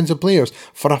solid defensive players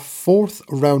for a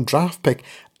fourth-round draft pick,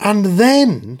 and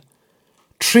then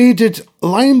traded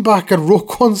linebacker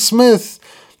Roquan Smith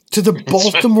to the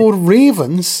Baltimore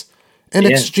Ravens in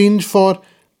exchange for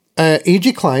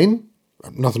AJ Klein.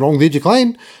 Nothing wrong with AJ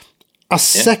Klein. A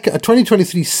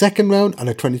 2023 second round and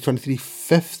a 2023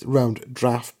 fifth round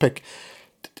draft pick.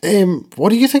 What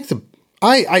do you think?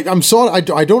 I'm sorry,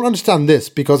 I don't understand this,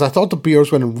 because I thought the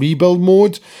Bears were in rebuild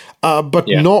mode, but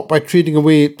not by trading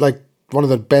away like one of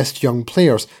their best young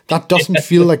players. That doesn't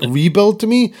feel like rebuild to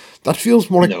me. That feels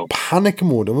more like panic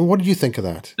mode. I mean, what do you think of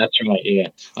that? That's right. Yeah,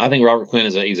 I think Robert Quinn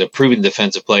he's a proven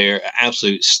defensive player,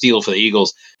 absolute steal for the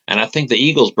Eagles, and I think the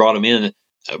Eagles brought him in.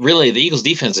 Really, the Eagles'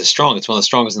 defense is strong. It's one of the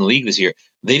strongest in the league this year.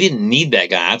 They didn't need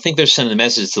that guy. I think they're sending a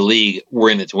message to the league: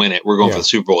 we're in it to win it. We're going for the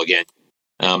Super Bowl again.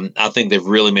 I think they've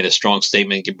really made a strong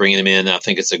statement bringing him in. I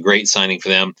think it's a great signing for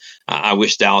them. I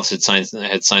wish Dallas had signed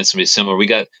somebody similar. We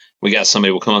got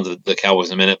somebody. We'll come on to the Cowboys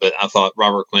in a minute, but I thought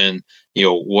Robert Quinn,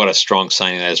 what a strong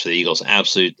signing that is for the Eagles.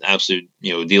 Absolute,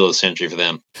 deal of the century for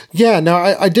them. Yeah. Now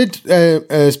I did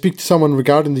speak to someone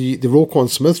regarding the Roquan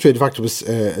Smith trade. In fact, it was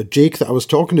Jake that I was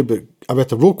talking about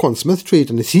the Roquan Smith trade,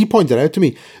 and as he pointed out to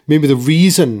me, maybe the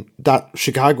reason that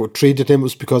Chicago traded him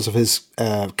was because of his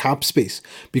cap space,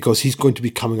 because he's going to be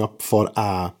coming up for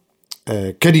a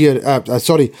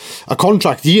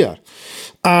contract year,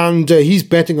 and he's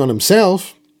betting on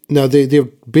himself. Now, they're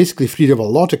basically freed up a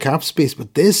lot of cap space,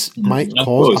 but this might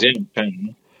cause...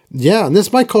 and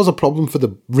this might cause a problem for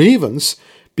the Ravens,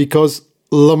 because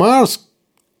Lamar's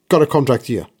got a contract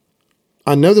year.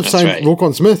 And now they've signed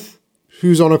Roquan Smith,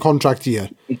 who's on a contract year.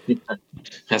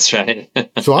 That's right.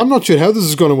 So I'm not sure how this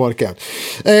is going to work out.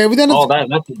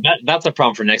 That's a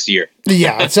problem for next year.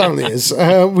 Yeah, it certainly is.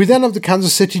 We then have the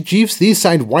Kansas City Chiefs. They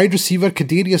signed wide receiver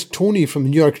Kadarius Toney from the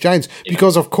New York Giants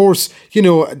because, of course,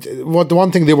 the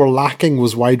one thing they were lacking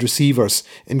was wide receivers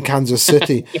in Kansas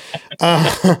City.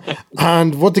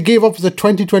 And what they gave up was a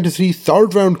 2023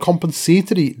 third-round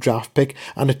compensatory draft pick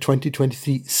and a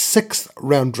 2023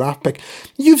 sixth-round draft pick.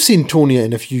 You've seen Toney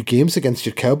in a few games against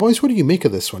your Cowboys. What do you make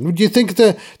of this one? Would you think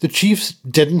the Chiefs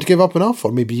didn't give up enough,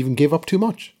 or maybe even gave up too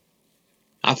much?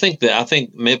 I think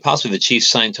maybe possibly the Chiefs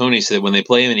signed Toney so that when they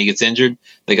play him and he gets injured,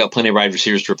 they got plenty of wide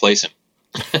receivers to replace him.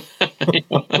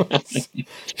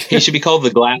 He should be called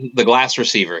the glass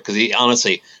receiver, because he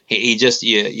honestly he just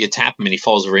you tap him and he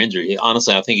falls over injury.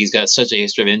 Honestly, I think he's got such a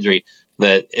history of injury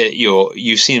that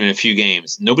you've seen him in a few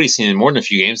games. Nobody's seen him in more than a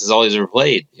few games. That's all he's ever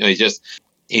played. He's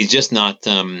just not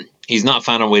he's not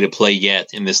found a way to play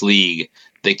yet in this league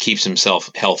that keeps himself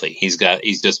healthy. He's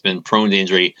just been prone to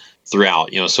injury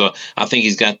throughout. So I think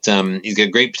he's got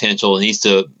great potential, and needs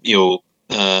to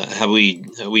have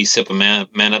we sip of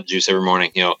man up juice every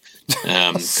morning.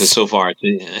 Because so far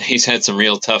he's had some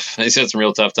real tough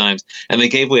times, and they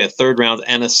gave away a third round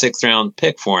and a sixth round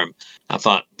pick for him. I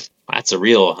thought that's a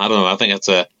real. I don't know. I think that's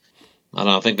a. I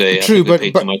don't think they. True, I think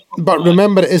they paid too much. But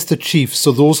remember, it's the Chiefs,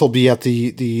 so those will be at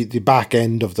the back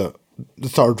end of the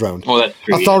third round. Oh, that's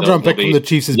true. A third round pick from the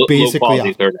Chiefs is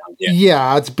basically third round,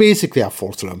 it's basically a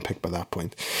fourth round pick by that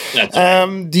point. That's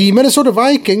right. The Minnesota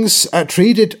Vikings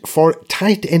traded for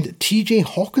tight end TJ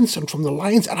Hawkinson from the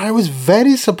Lions, and I was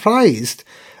very surprised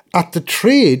at the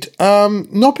trade.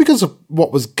 Not because of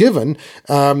what was given,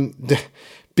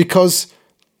 because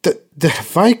the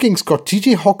Vikings got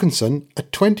TJ Hawkinson, a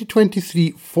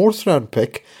 2023 fourth round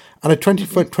pick, and a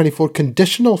 2024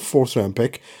 conditional fourth round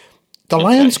pick. The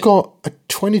Lions got a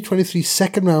 2023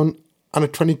 second round and a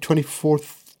 2024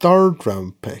 third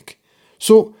round pick.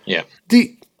 So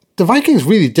the Vikings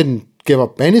really didn't give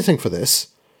up anything for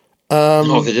this.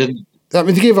 No, they didn't. I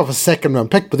mean, they gave up a second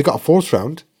round pick, but they got a fourth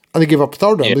round, and they gave up a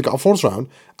third round, they got a fourth round,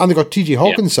 and they got TJ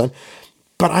Hawkinson.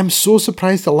 But I'm so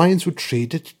surprised the Lions would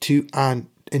trade it to an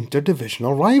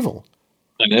interdivisional rival.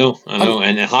 I know,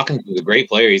 and Hawkins is a great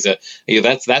player. He's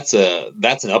that's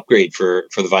an upgrade for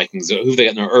the Vikings. Who they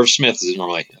got? No, Irv Smith is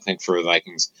normally, I think, for the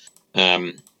Vikings.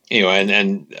 And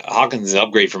Hawkins is an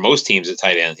upgrade for most teams at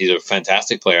tight end. He's a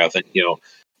fantastic player, I think.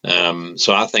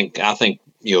 So I think I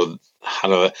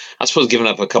suppose giving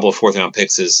up a couple of fourth round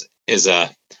picks is a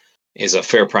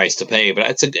fair price to pay,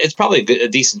 but it's probably a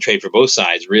decent trade for both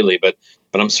sides, really. But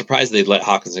but I'm surprised they'd let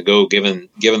Hawkinson go, given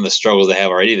the struggles they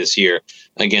have already this year.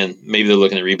 Again, maybe they're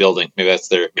looking at rebuilding. Maybe that's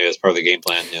part of the game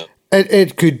plan. Yeah.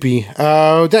 It could be.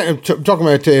 Talking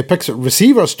about picks at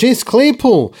receivers, Chase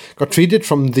Claypool got traded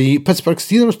from the Pittsburgh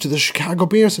Steelers to the Chicago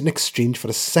Bears in exchange for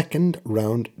a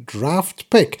second-round draft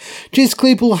pick. Chase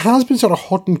Claypool has been sort of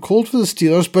hot and cold for the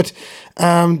Steelers, but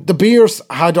the Bears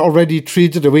had already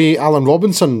traded away Allen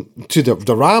Robinson to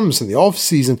the Rams in the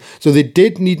off-season, so they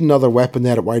did need another weapon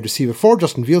there at wide receiver for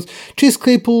Justin Fields. Chase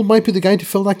Claypool might be the guy to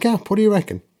fill that gap. What do you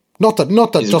reckon? Not that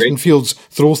Justin Fields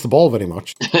throws the ball very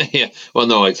much. Yeah, well,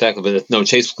 no, exactly. But no,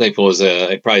 Chase Claypool is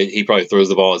he probably throws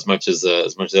the ball as much as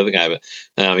the other guy. But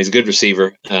he's a good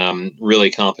receiver, really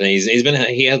competent.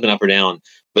 He has been up or down,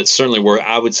 but certainly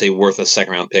worth a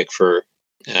second round pick for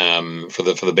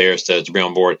the Bears to bring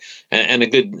on board, and a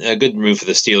good move for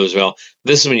the Steelers as well.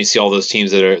 This is when you see all those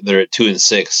teams that are at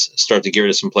 2-6 start to get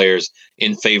rid of some players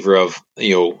in favor of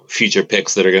future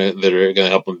picks that are gonna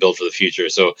help them build for the future.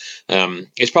 So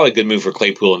it's probably a good move for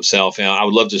Claypool himself. I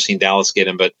would love to have seen Dallas get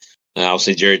him, but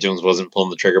obviously Jerry Jones wasn't pulling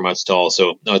the trigger much at all.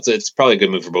 So no, it's probably a good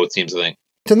move for both teams, I think.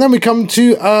 And then we come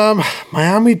to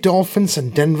Miami Dolphins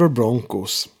and Denver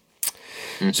Broncos.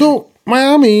 Mm-hmm. So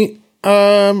Miami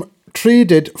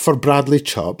traded for Bradley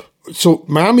Chubb. So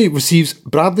Miami receives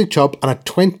Bradley Chubb and a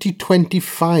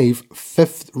 2025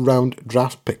 fifth-round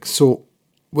draft pick. So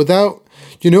with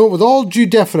all due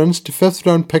deference to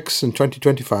fifth-round picks in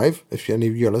 2025, if any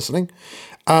of you are listening,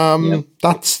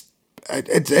 it's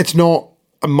not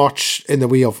much in the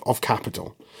way of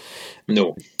capital.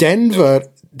 No. Denver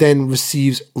then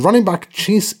receives running back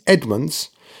Chase Edmonds,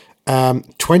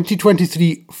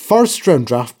 2023 first-round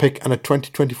draft pick and a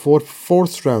 2024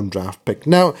 fourth-round draft pick.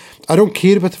 Now, I don't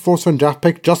care about the fourth-round draft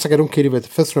pick, just like I don't care about the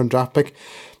fifth-round draft pick.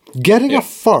 Getting a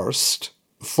first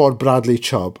for Bradley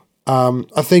Chubb,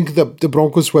 I think the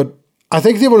Broncos were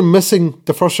missing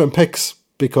the first-round picks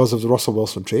because of the Russell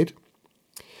Wilson trade.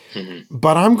 Mm-hmm.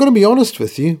 But I'm going to be honest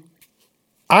with you,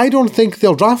 I don't think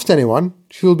they'll draft anyone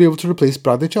who will be able to replace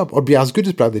Bradley Chubb or be as good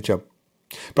as Bradley Chubb.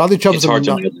 Bradley Chubb's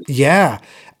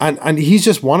and he's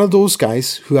just one of those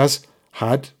guys who has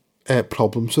had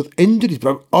problems with injuries,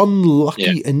 but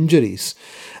unlucky injuries.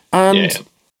 And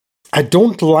I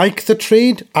don't like the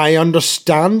trade. I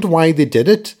understand why they did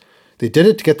it. They did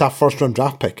it to get that first round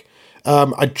draft pick.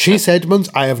 Chase Edmonds,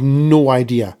 I have no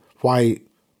idea why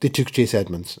they took Chase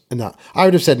Edmonds in that. I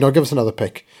would have said, no, give us another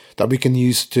pick that we can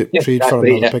use to trade for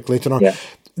another pick later on. Yeah.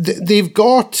 They've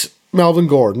got Melvin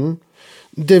Gordon.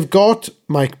 They've got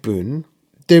Mike Boone.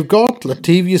 They've got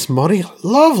Latavius Murray.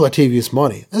 Love Latavius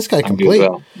Murray. This guy can play.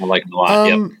 Well. I like him a lot.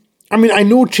 I mean, I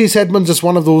know Chase Edmonds is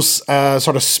one of those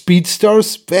sort of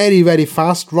speedsters, very, very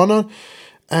fast runner.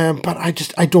 But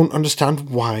I don't understand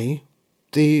why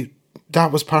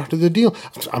that was part of the deal.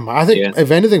 I think,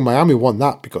 if anything, Miami won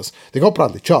that because they got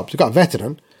Bradley Chubb. They got a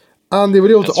veteran. And they were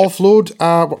able to offload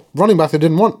running back they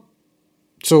didn't want.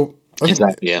 So it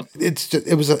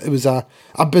was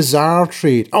a bizarre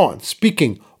trade. Oh, and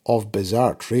speaking of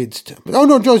bizarre trades, Tim. Oh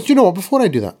no, Joyce, you know what? Before I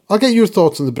do that, I'll get your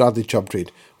thoughts on the Bradley Chubb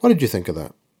trade. What did you think of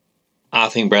that? I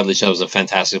think Bradley Chubb is a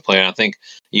fantastic player. I think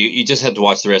you just have to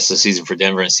watch the rest of the season for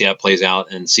Denver and see how it plays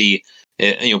out and see.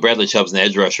 Bradley Chubb's an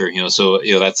edge rusher. So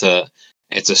it's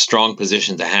a strong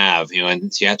position to have.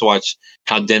 And so you have to watch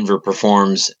how Denver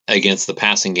performs against the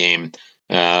passing game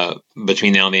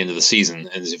between now and the end of the season.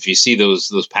 And if you see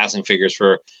those passing figures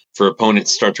for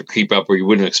opponents start to creep up where you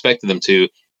wouldn't have expected them to,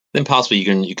 then possibly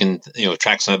you can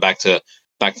track some back to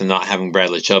not having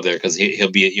Bradley Chubb there because he'll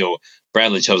be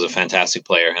Bradley Chubb's a fantastic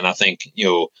player, and I think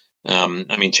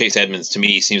Chase Edmonds to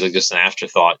me seems like just an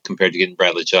afterthought compared to getting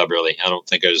Bradley Chubb. Really, I don't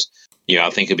think there's I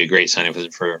think it'd be a great signing for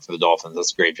the Dolphins.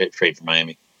 That's a great trade for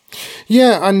Miami.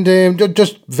 Yeah, and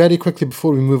just very quickly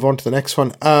before we move on to the next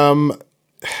one,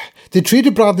 they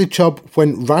traded Bradley Chubb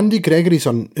when Randy Gregory's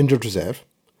on injured reserve,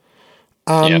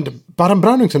 and Baron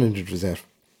Browning's on injured reserve.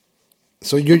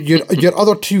 So your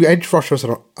other two edge rushers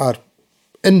are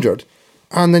injured,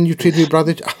 and then you traded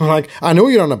Bradley. I'm like, I know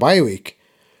you're on a bye week,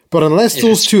 but unless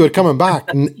those two are coming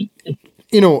back, in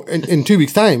 2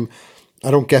 weeks' time, I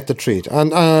don't get the trade.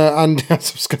 And I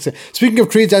was gonna say, speaking of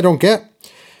trades, I don't get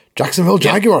Jacksonville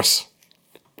Jaguars.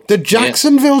 The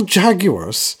Jacksonville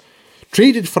Jaguars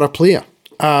traded for a player.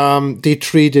 They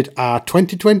traded a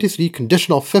 2023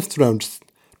 conditional fifth round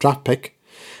draft pick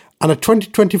and a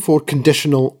 2024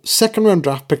 conditional second round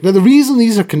draft pick. Now, the reason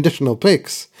these are conditional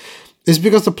picks is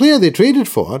because the player they traded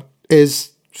for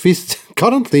is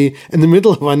currently in the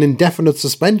middle of an indefinite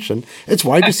suspension. It's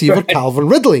wide receiver Calvin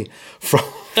Ridley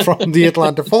from the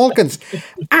Atlanta Falcons.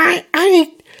 I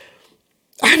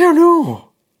don't know.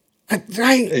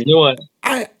 You know what?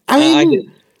 I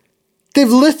mean, They've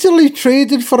literally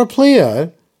traded for a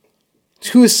player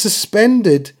who is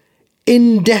suspended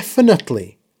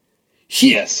indefinitely.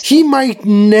 He might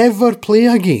never play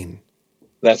again.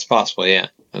 That's possible. Yeah,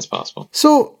 that's possible.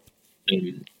 So, but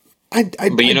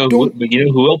you know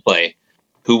who will play?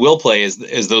 Who will play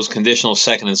is those conditional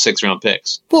 2nd and 6th round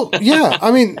picks. Well, yeah,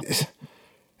 I mean,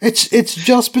 it's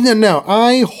just been there now.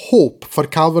 I hope for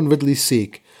Calvin Ridley's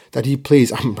sake that he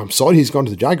plays. I'm sorry he's gone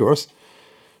to the Jaguars.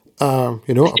 I'm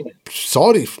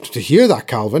sorry to hear that,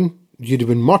 Calvin. You'd have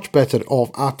been much better off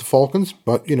at the Falcons,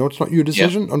 but it's not your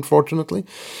decision, unfortunately.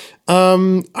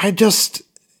 That's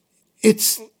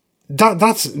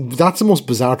the most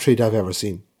bizarre trade I've ever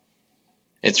seen.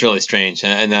 It's really strange,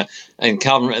 and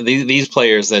Calvin, these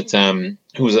players that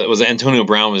was Antonio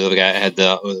Brown was the guy that had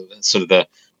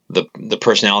the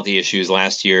personality issues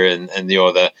last year, and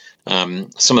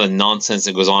some of the nonsense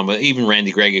that goes on. But even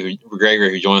Randy Gregory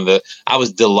who joined I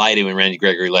was delighted when Randy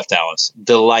Gregory left Dallas.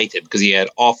 Delighted, because he had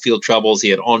off-field troubles, he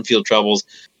had on-field troubles,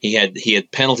 he had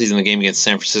penalties in the game against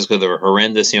San Francisco that were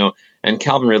horrendous. And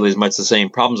Calvin Ridley is much the same.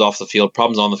 Problems off the field,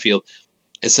 problems on the field.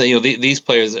 It's these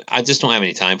players, I just don't have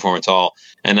any time for them at all.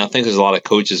 And I think there's a lot of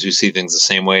coaches who see things the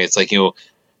same way. It's like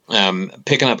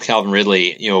picking up Calvin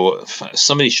Ridley.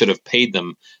 Somebody should have paid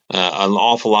them an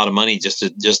awful lot of money just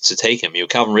to take him.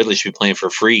 Calvin Ridley should be playing for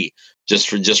free just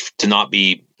to not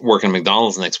be working at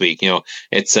McDonald's next week.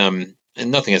 It's and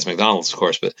nothing against McDonald's, of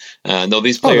course, but no,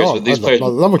 these players. I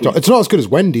love McDonald's. It's not as good as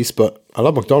Wendy's, but I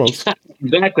love McDonald's.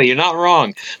 Exactly, you're not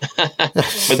wrong. But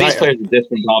these players have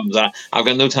different problems. I've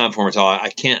got no time for them at all. I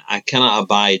cannot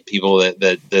abide people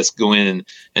that go in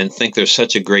and think they're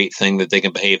such a great thing that they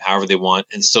can behave however they want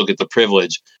and still get the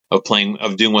privilege of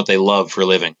doing what they love for a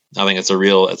living. I think it's a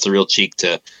real cheek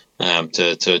to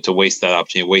waste that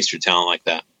opportunity, waste your talent like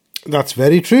that. That's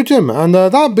very true, Tim. And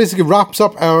that basically wraps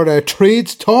up our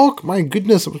trades talk. My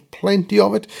goodness, there was plenty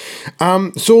of it.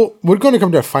 So we're going to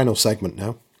come to our final segment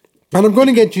now. And I'm going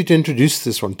to get you to introduce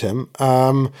this one, Tim.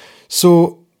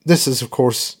 So this is, of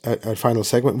course, our final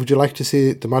segment. Would you like to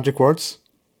say the magic words?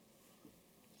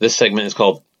 This segment is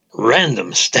called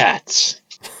Random Stats.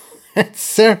 It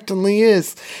certainly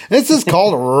is. This is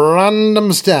called Random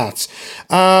Stats.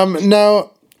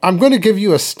 Now, I'm going to give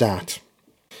you a stat.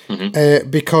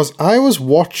 Because I was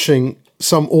watching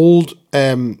some old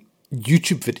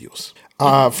YouTube videos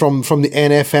from the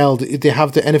NFL. They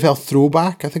have the NFL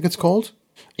Throwback, I think it's called.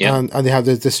 Yeah. And they have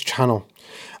this channel.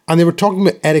 And they were talking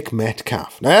about Eric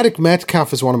Metcalf. Now, Eric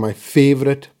Metcalf is one of my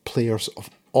favourite players of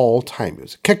all time. He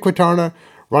was a kick returner,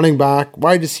 running back,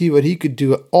 wide receiver. He could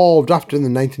do it all, drafted in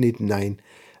the 1989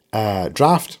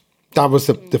 draft. That was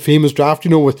the famous draft,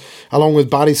 along with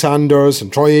Barry Sanders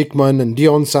and Troy Aikman and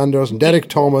Deion Sanders and Derek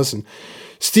Thomas and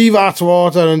Steve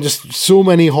Atwater and just so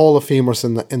many Hall of Famers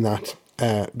in that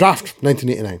draft,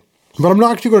 1989. But I'm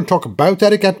not actually going to talk about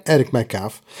Eric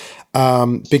Metcalf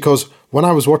because when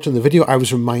I was watching the video, I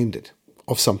was reminded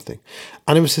of something.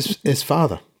 And it was his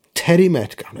father, Terry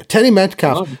Metcalf. Now, Terry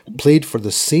Metcalf played for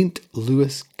the St.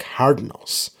 Louis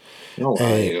Cardinals.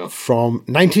 From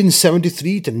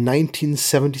 1973 to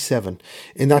 1977.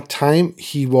 In that time,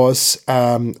 he was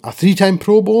a 3-time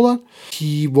Pro Bowler.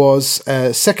 He was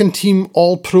second team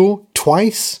All-Pro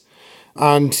twice.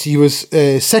 And he was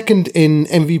second in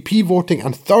MVP voting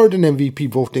and third in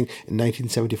MVP voting in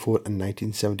 1974 and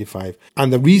 1975.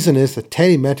 And the reason is that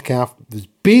Terry Metcalf was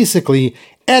basically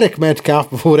Eric Metcalf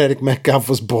before Eric Metcalf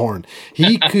was born.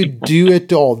 He could do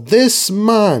it all. This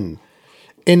man,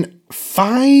 in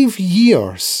 5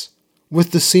 years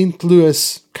with the St.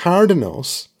 Louis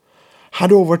Cardinals,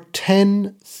 had over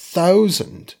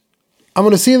 10,000. I'm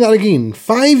going to say that again.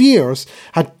 5 years,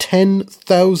 had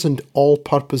 10,000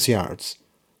 all-purpose yards.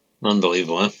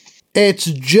 Unbelievable, huh? It's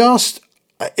just,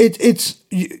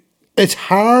 it's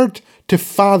hard to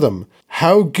fathom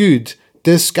how good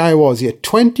this guy was. He had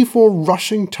 24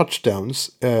 rushing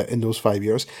touchdowns in those 5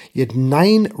 years. He had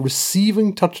 9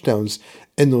 receiving touchdowns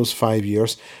in those 5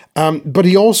 years. But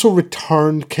he also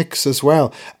returned kicks as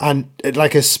well. And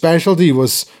like his specialty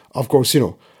was, of course,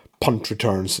 punt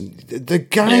returns. The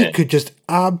guy could just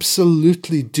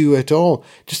absolutely do it all.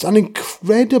 Just an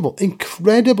incredible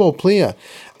player.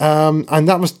 And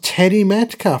that was Terry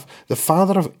Metcalf, the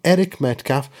father of Eric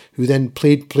Metcalf, who then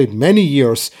played many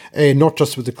years, not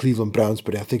just with the Cleveland Browns,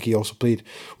 but I think he also played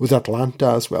with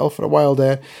Atlanta as well for a while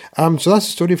there. So that's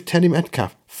the story of Terry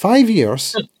Metcalf. 5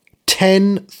 years,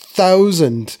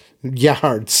 10,000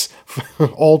 yards,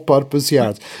 all-purpose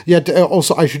yards.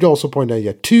 I should also point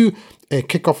out, 2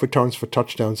 kickoff returns for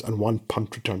touchdowns and 1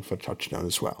 punt return for a touchdown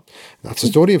as well. That's the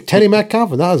story of Terry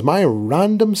Metcalf, and that is my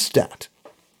random stat.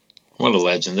 What a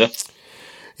legend, eh?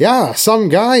 Yeah, some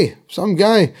guy.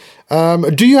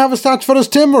 Do you have a stat for us,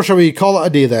 Tim, or shall we call it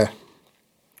a day there?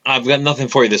 I've got nothing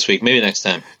for you this week. Maybe next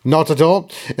time. Not at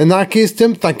all. In that case,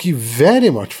 Tim, thank you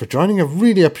very much for joining. I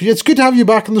really appreciate it. It's good to have you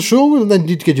back on the show. We'll then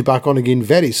need to get you back on again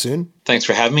very soon. Thanks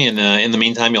for having me. And in the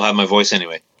meantime, you'll have my voice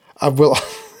anyway. I will.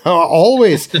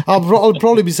 Always. I'll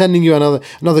probably be sending you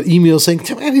another email saying,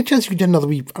 Tim, any chance you could do another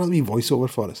wee voiceover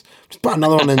for us? Just put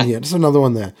another one in here. Just another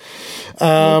one there.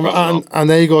 And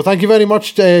there you go. Thank you very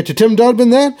much to Tim Durbin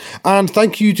there. And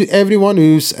thank you to everyone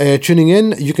who's tuning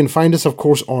in. You can find us, of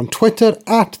course, on Twitter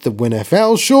at the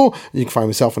WINFL Show. You can find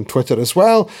myself on Twitter as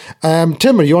well.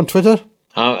 Tim, are you on Twitter?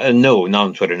 No, not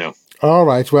on Twitter, no. All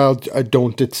right. Well, I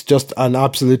don't. It's just an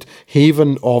absolute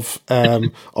haven of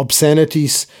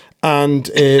obscenities and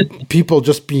people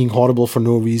just being horrible for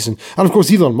no reason. And of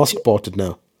course, Elon Musk bought it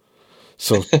now.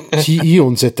 So he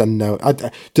owns it. And now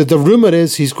the rumor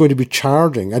is he's going to be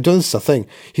charging. I don't know, this is a thing.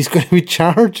 He's going to be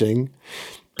charging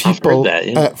people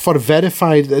for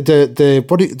verified, the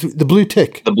blue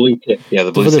tick. The blue tick, yeah,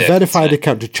 the blue tick. For the verified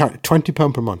account to charge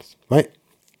 £20 per month, right?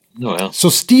 Oh, well. So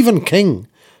Stephen King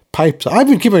pipes. I've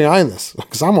been keeping an eye on this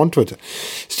because I'm on Twitter.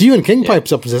 Stephen King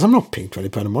pipes up and says, I'm not paying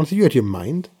 £20 a month. Are you out of your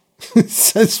mind?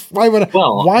 Says, why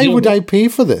would I pay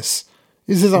for this?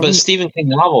 He says, but Stephen King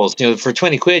novels, for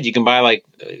 20 quid, you can buy like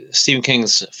Stephen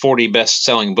King's 40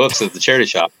 best-selling books at the charity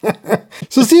shop.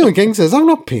 So Stephen King says, I'm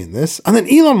not paying this. And then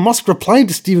Elon Musk replied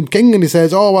to Stephen King and he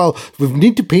says, oh, well, we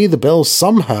need to pay the bill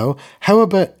somehow. How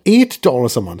about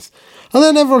 $8 a month? And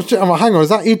then everyone's, hang on, is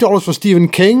that $8 for Stephen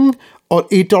King or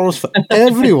 $8 for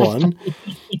everyone?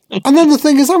 And then the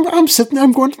thing is, I'm sitting there,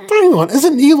 I'm going, hang on,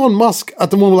 isn't Elon Musk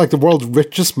at the moment like the world's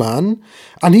richest man?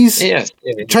 And he's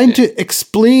trying to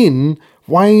explain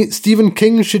why Stephen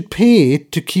King should pay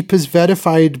to keep his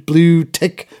verified blue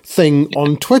tick thing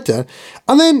on Twitter.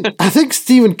 And then I think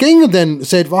Stephen King then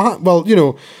said, well,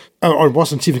 or it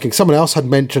wasn't Stephen King, someone else had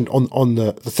mentioned on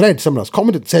the thread, someone else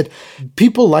commented and said,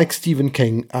 people like Stephen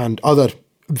King and other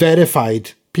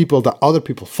verified people that other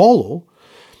people follow,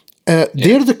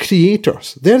 they're the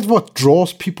creators. They're what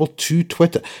draws people to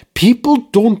Twitter. People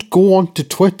don't go onto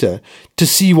Twitter to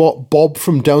see what Bob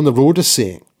from down the road is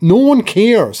saying. No one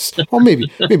cares. Or maybe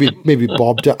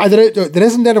Bob. There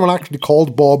isn't anyone actually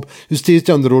called Bob who stays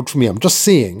down the road from me. I'm just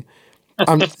saying.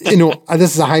 And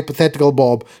this is a hypothetical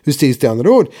Bob who stays down the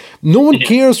road. No one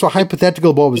cares what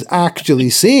hypothetical Bob is actually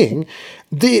saying.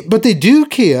 But they do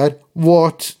care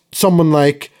what someone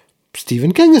like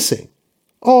Stephen King is saying.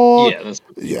 Or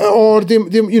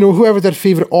whoever their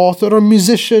favourite author or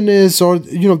musician is, or,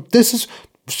 this is,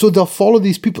 so they'll follow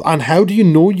these people. And how do you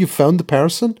know you found the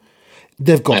person?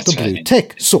 They've got the blue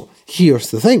tick. So here's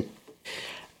the thing.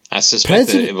 I suspect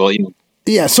President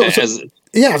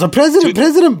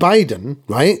Biden,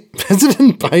 right?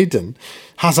 President Biden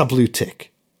has a blue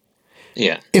tick.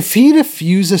 Yeah. If he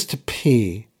refuses to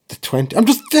pay the 20, I'm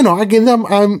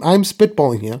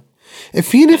spitballing here.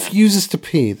 If he refuses to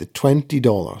pay the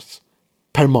 $20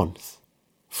 per month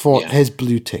for his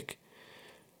blue tick,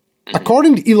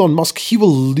 according to Elon Musk, he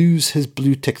will lose his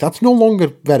blue tick. That's no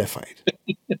longer verified,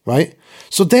 right?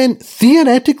 So then,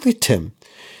 theoretically, Tim,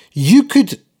 you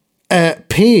could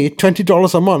pay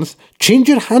 $20 a month, change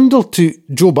your handle to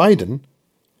Joe Biden,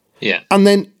 and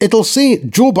then it'll say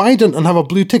Joe Biden and have a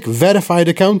blue tick, verified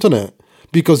account on it,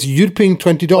 because you're paying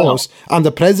 $20 and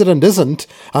the president isn't,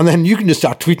 and then you can just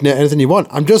start tweeting out anything you want.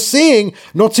 I'm just saying,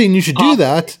 not saying you should do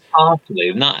that.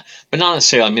 Possibly, but not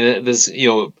necessarily. I mean, there's,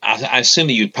 I assume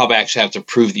that you'd probably actually have to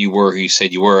prove that you were who you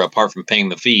said you were. Apart from paying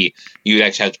the fee, you'd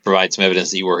actually have to provide some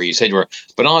evidence that you were who you said you were.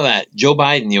 But all of that, Joe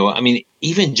Biden,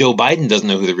 even Joe Biden doesn't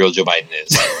know who the real Joe Biden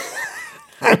is.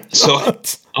 So,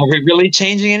 are we really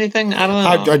changing anything?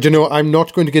 I don't know. I'm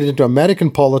not going to get into American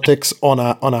politics on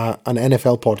an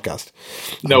NFL podcast.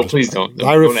 No, please don't.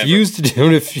 I refuse to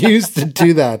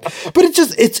do that. But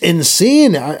it's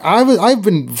insane. I've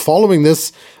been following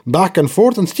this back and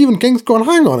forth, and Stephen King's going,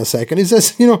 hang on a second. He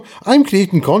says, I'm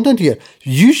creating content here.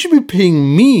 You should be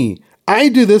paying me. I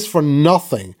do this for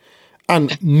nothing.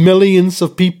 And millions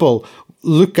of people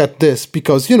look at this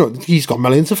because, he's got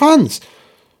millions of fans.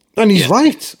 And he's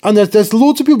right. And there's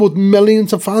loads of people with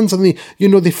millions of fans, and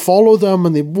they follow them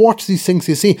and they watch these things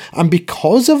they see. And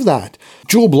because of that,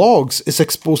 Joe Blogs is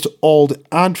exposed to all the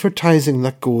advertising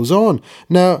that goes on.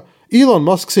 Now, Elon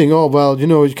Musk saying, oh, well,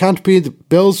 you can't pay the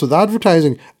bills with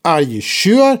advertising. Are you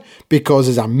sure? Because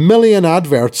there's a million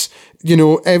adverts,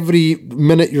 every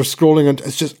minute you're scrolling, and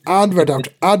it's just advert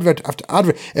after advert after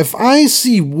advert. If I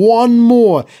see one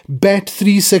more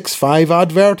Bet365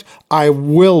 advert, I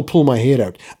will pull my hair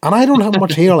out. And I don't have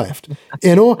much hair left.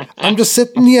 I'm just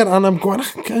sitting here and I'm going,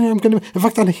 in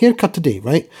fact, I had a haircut today,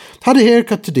 right? Had a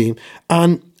haircut today,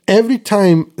 and every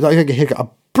time I get a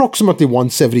haircut, approximately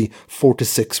once every 4 to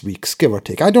 6 weeks, give or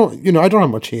take. I don't have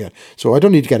much hair, so I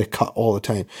don't need to get a cut all the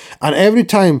time. And every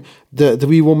time the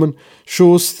wee woman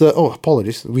shows the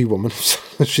wee woman,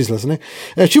 she's listening.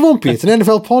 She won't be. It's an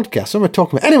NFL podcast. What am I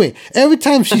talking about? Anyway, every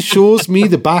time she shows me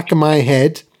the back of my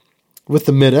head with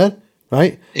the mirror,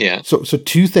 right? Yeah. So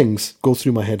two things go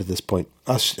through my head at this point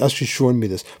as she's showing me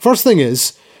this. First thing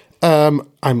is, I'm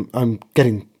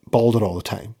getting balder all the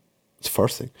time. It's the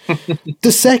first thing.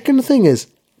 The second thing is,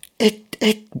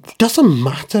 it doesn't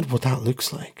matter what that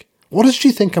looks like. What does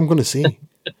she think I'm going to see?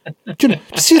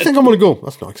 Does she think I'm going to go,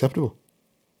 that's not acceptable?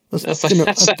 That's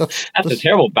a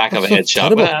terrible back of a head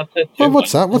shot. Well,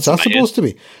 what's that? What's that supposed to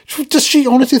be? Does she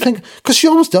honestly think? Because she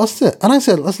always does it. And I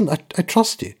said, listen, I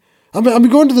trust you. I've been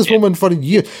going to this woman for a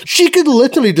year. She could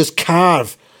literally just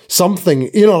carve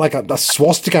something, like a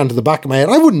swastika into the back of my head.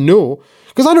 I wouldn't know,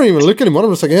 because I don't even look anymore.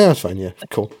 I'm just like, yeah, it's fine, yeah,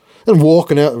 cool. And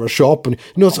walking out of a shop, and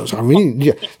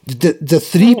the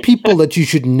three people that you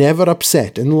should never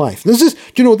upset in life. This is,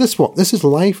 this is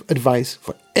life advice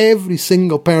for every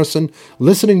single person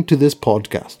listening to this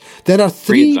podcast. There are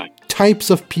three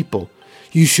types of people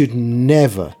you should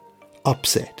never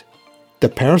upset: the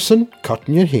person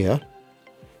cutting your hair,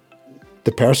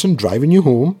 the person driving you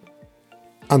home,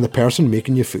 and the person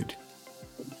making your food.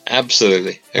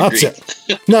 Absolutely. Agreed. That's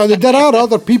it. Now, there are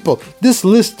other people. This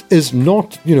list is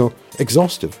not,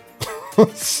 exhaustive.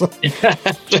 So,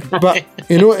 but,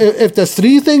 if there's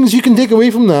three things you can take away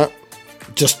from that,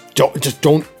 just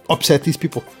don't upset these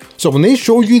people. So when they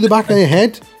show you the back of your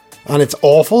head and it's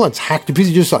awful, and it's hacked to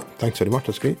pieces, you're just like, thanks very much,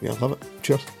 that's great. Yeah, love it.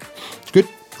 Cheers. It's good.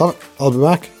 Love it. I'll be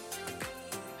back.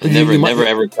 Never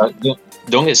ever cut.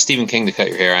 Don't get Stephen King to cut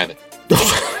your hair either.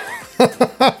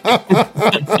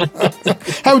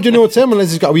 How would you know it's him unless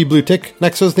he's got a wee blue tick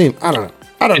next to his name? I don't know.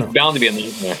 It's bound to be in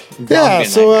there. Yeah,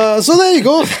 so there you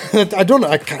go. I don't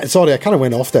know. Sorry, I kind of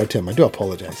went off there, Tim. I do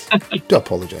apologise.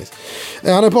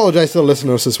 And I apologise to the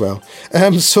listeners as well.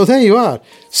 So there you are.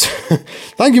 So,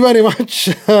 thank you very much,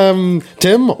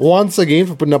 Tim, once again,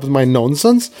 for putting up with my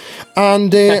nonsense.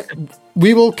 And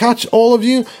we will catch all of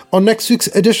you on next week's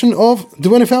edition of the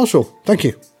WINFL Show. Thank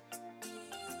you.